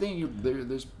the same thing,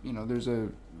 there's a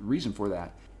reason for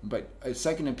that. But a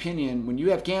second opinion, when you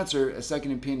have cancer, a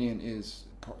second opinion is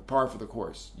par for the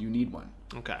course. You need one.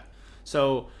 Okay.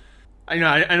 So, I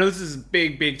know this is a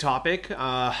big topic,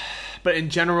 but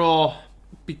in general,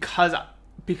 because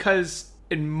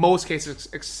in most cases,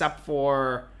 except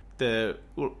for the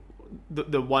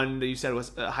one that you said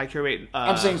was a high cure rate.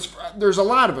 I'm saying there's a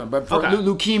lot of them, but for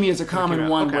leukemia is a common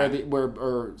one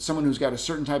where someone who's got a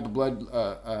certain type of blood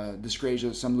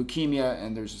dyscrasia, some leukemia,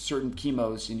 and there's certain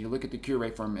chemos, and you look at the cure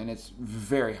rate for them, and it's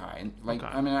very high.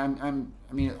 And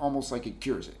I mean, almost like it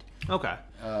cures it. Okay.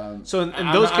 So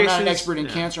in those cases, I'm not an expert in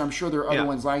cancer. I'm sure there are other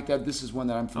ones like that. This is one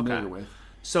that I'm familiar with.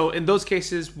 So in those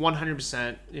cases,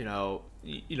 100%,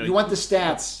 you want the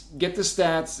stats. Get the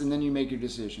stats, and then you make your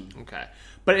decision. Okay.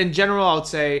 But in general, I would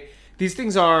say these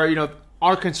things are,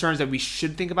 are concerns that we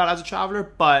should think about as a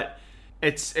traveler, but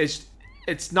it's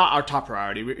not our top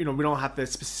priority. We don't have to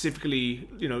specifically,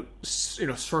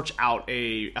 search out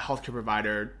a healthcare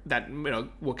provider that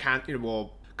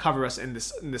will cover us in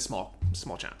this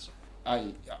small chance.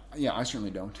 I certainly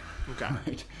don't. Okay.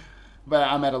 Right? But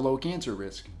I'm at a low cancer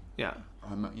risk. Yeah.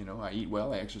 I eat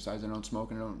well, I exercise, I don't smoke,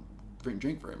 and I don't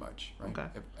drink very much. Right? Okay.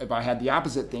 If I had the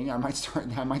opposite thing, I might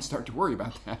start to worry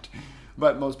about that.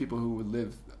 But most people who would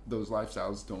live those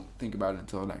lifestyles don't think about it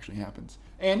until it actually happens.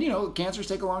 And cancers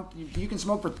take a long. You can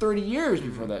smoke for 30 years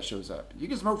before that shows up. You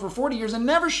can smoke for 40 years and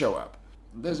never show up.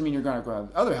 Doesn't mean you're going to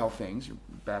have other health things, your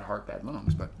bad heart, bad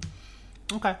lungs, but.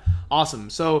 Okay.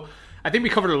 Awesome. So I think we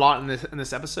covered a lot in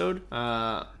this episode.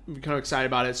 We're kind of excited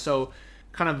about it. So,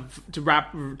 kind of to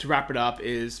wrap it up,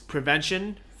 is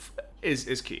prevention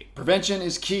is key. Prevention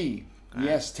is key. Okay.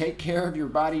 Yes, take care of your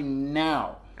body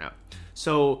now. Yeah.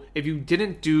 So if you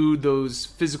didn't do those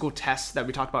physical tests that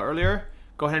we talked about earlier,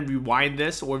 go ahead and rewind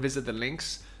this or visit the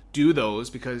links. Do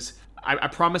those, because I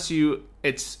promise you,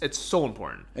 it's so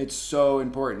important. It's so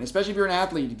important, especially if you're an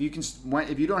athlete. If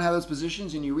you don't have those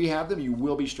positions and you rehab them, you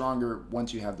will be stronger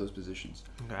once you have those positions.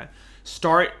 Okay.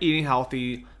 Start eating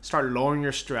healthy. Start lowering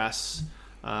your stress.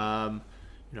 Don't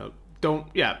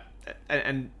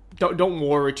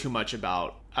worry too much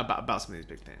about some of these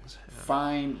big things. Yeah.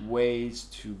 Find ways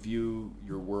to view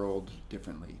your world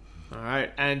differently. All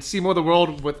right, and see more of the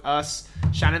world with us.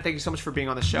 Shannon, thank you so much for being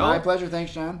on the show. My pleasure.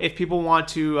 Thanks, John. If people want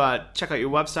to check out your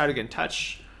website or get in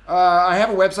touch, I have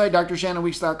a website,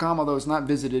 drshannonweeks.com. Although it's not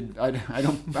visited, I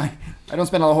don't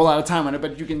spend a whole lot of time on it.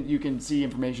 But you can see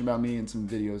information about me and some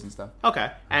videos and stuff.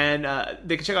 Okay, and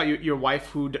they can check out your wife,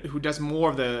 who does more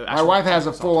of the. My wife has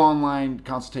a full online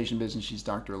consultation business. She's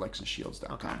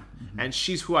dralexisshields.com. Okay, and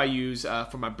she's who I use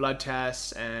for my blood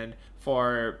tests and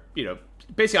for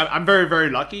Basically, I'm very, very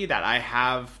lucky that I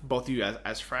have both of you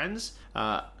as friends.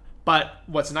 But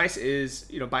what's nice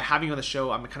is, by having you on the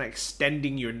show, I'm kind of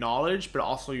extending your knowledge, but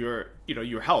also your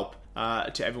help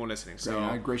to everyone listening. So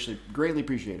I greatly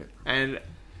appreciate it, and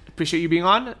appreciate you being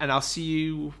on. And I'll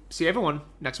see everyone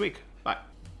next week. Bye.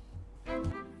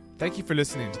 Thank you for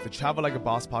listening to the Travel Like a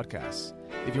Boss podcast.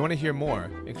 If you want to hear more,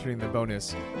 including the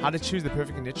bonus How to Choose the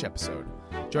Perfect Niche episode,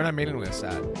 join our mailing list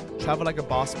at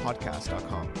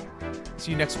travellikeabosspodcast.com.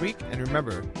 See you next week, and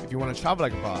remember, if you want to travel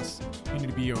like a boss, you need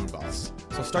to be your own boss.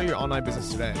 So start your online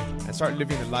business today and start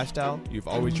living the lifestyle you've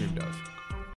always dreamed of.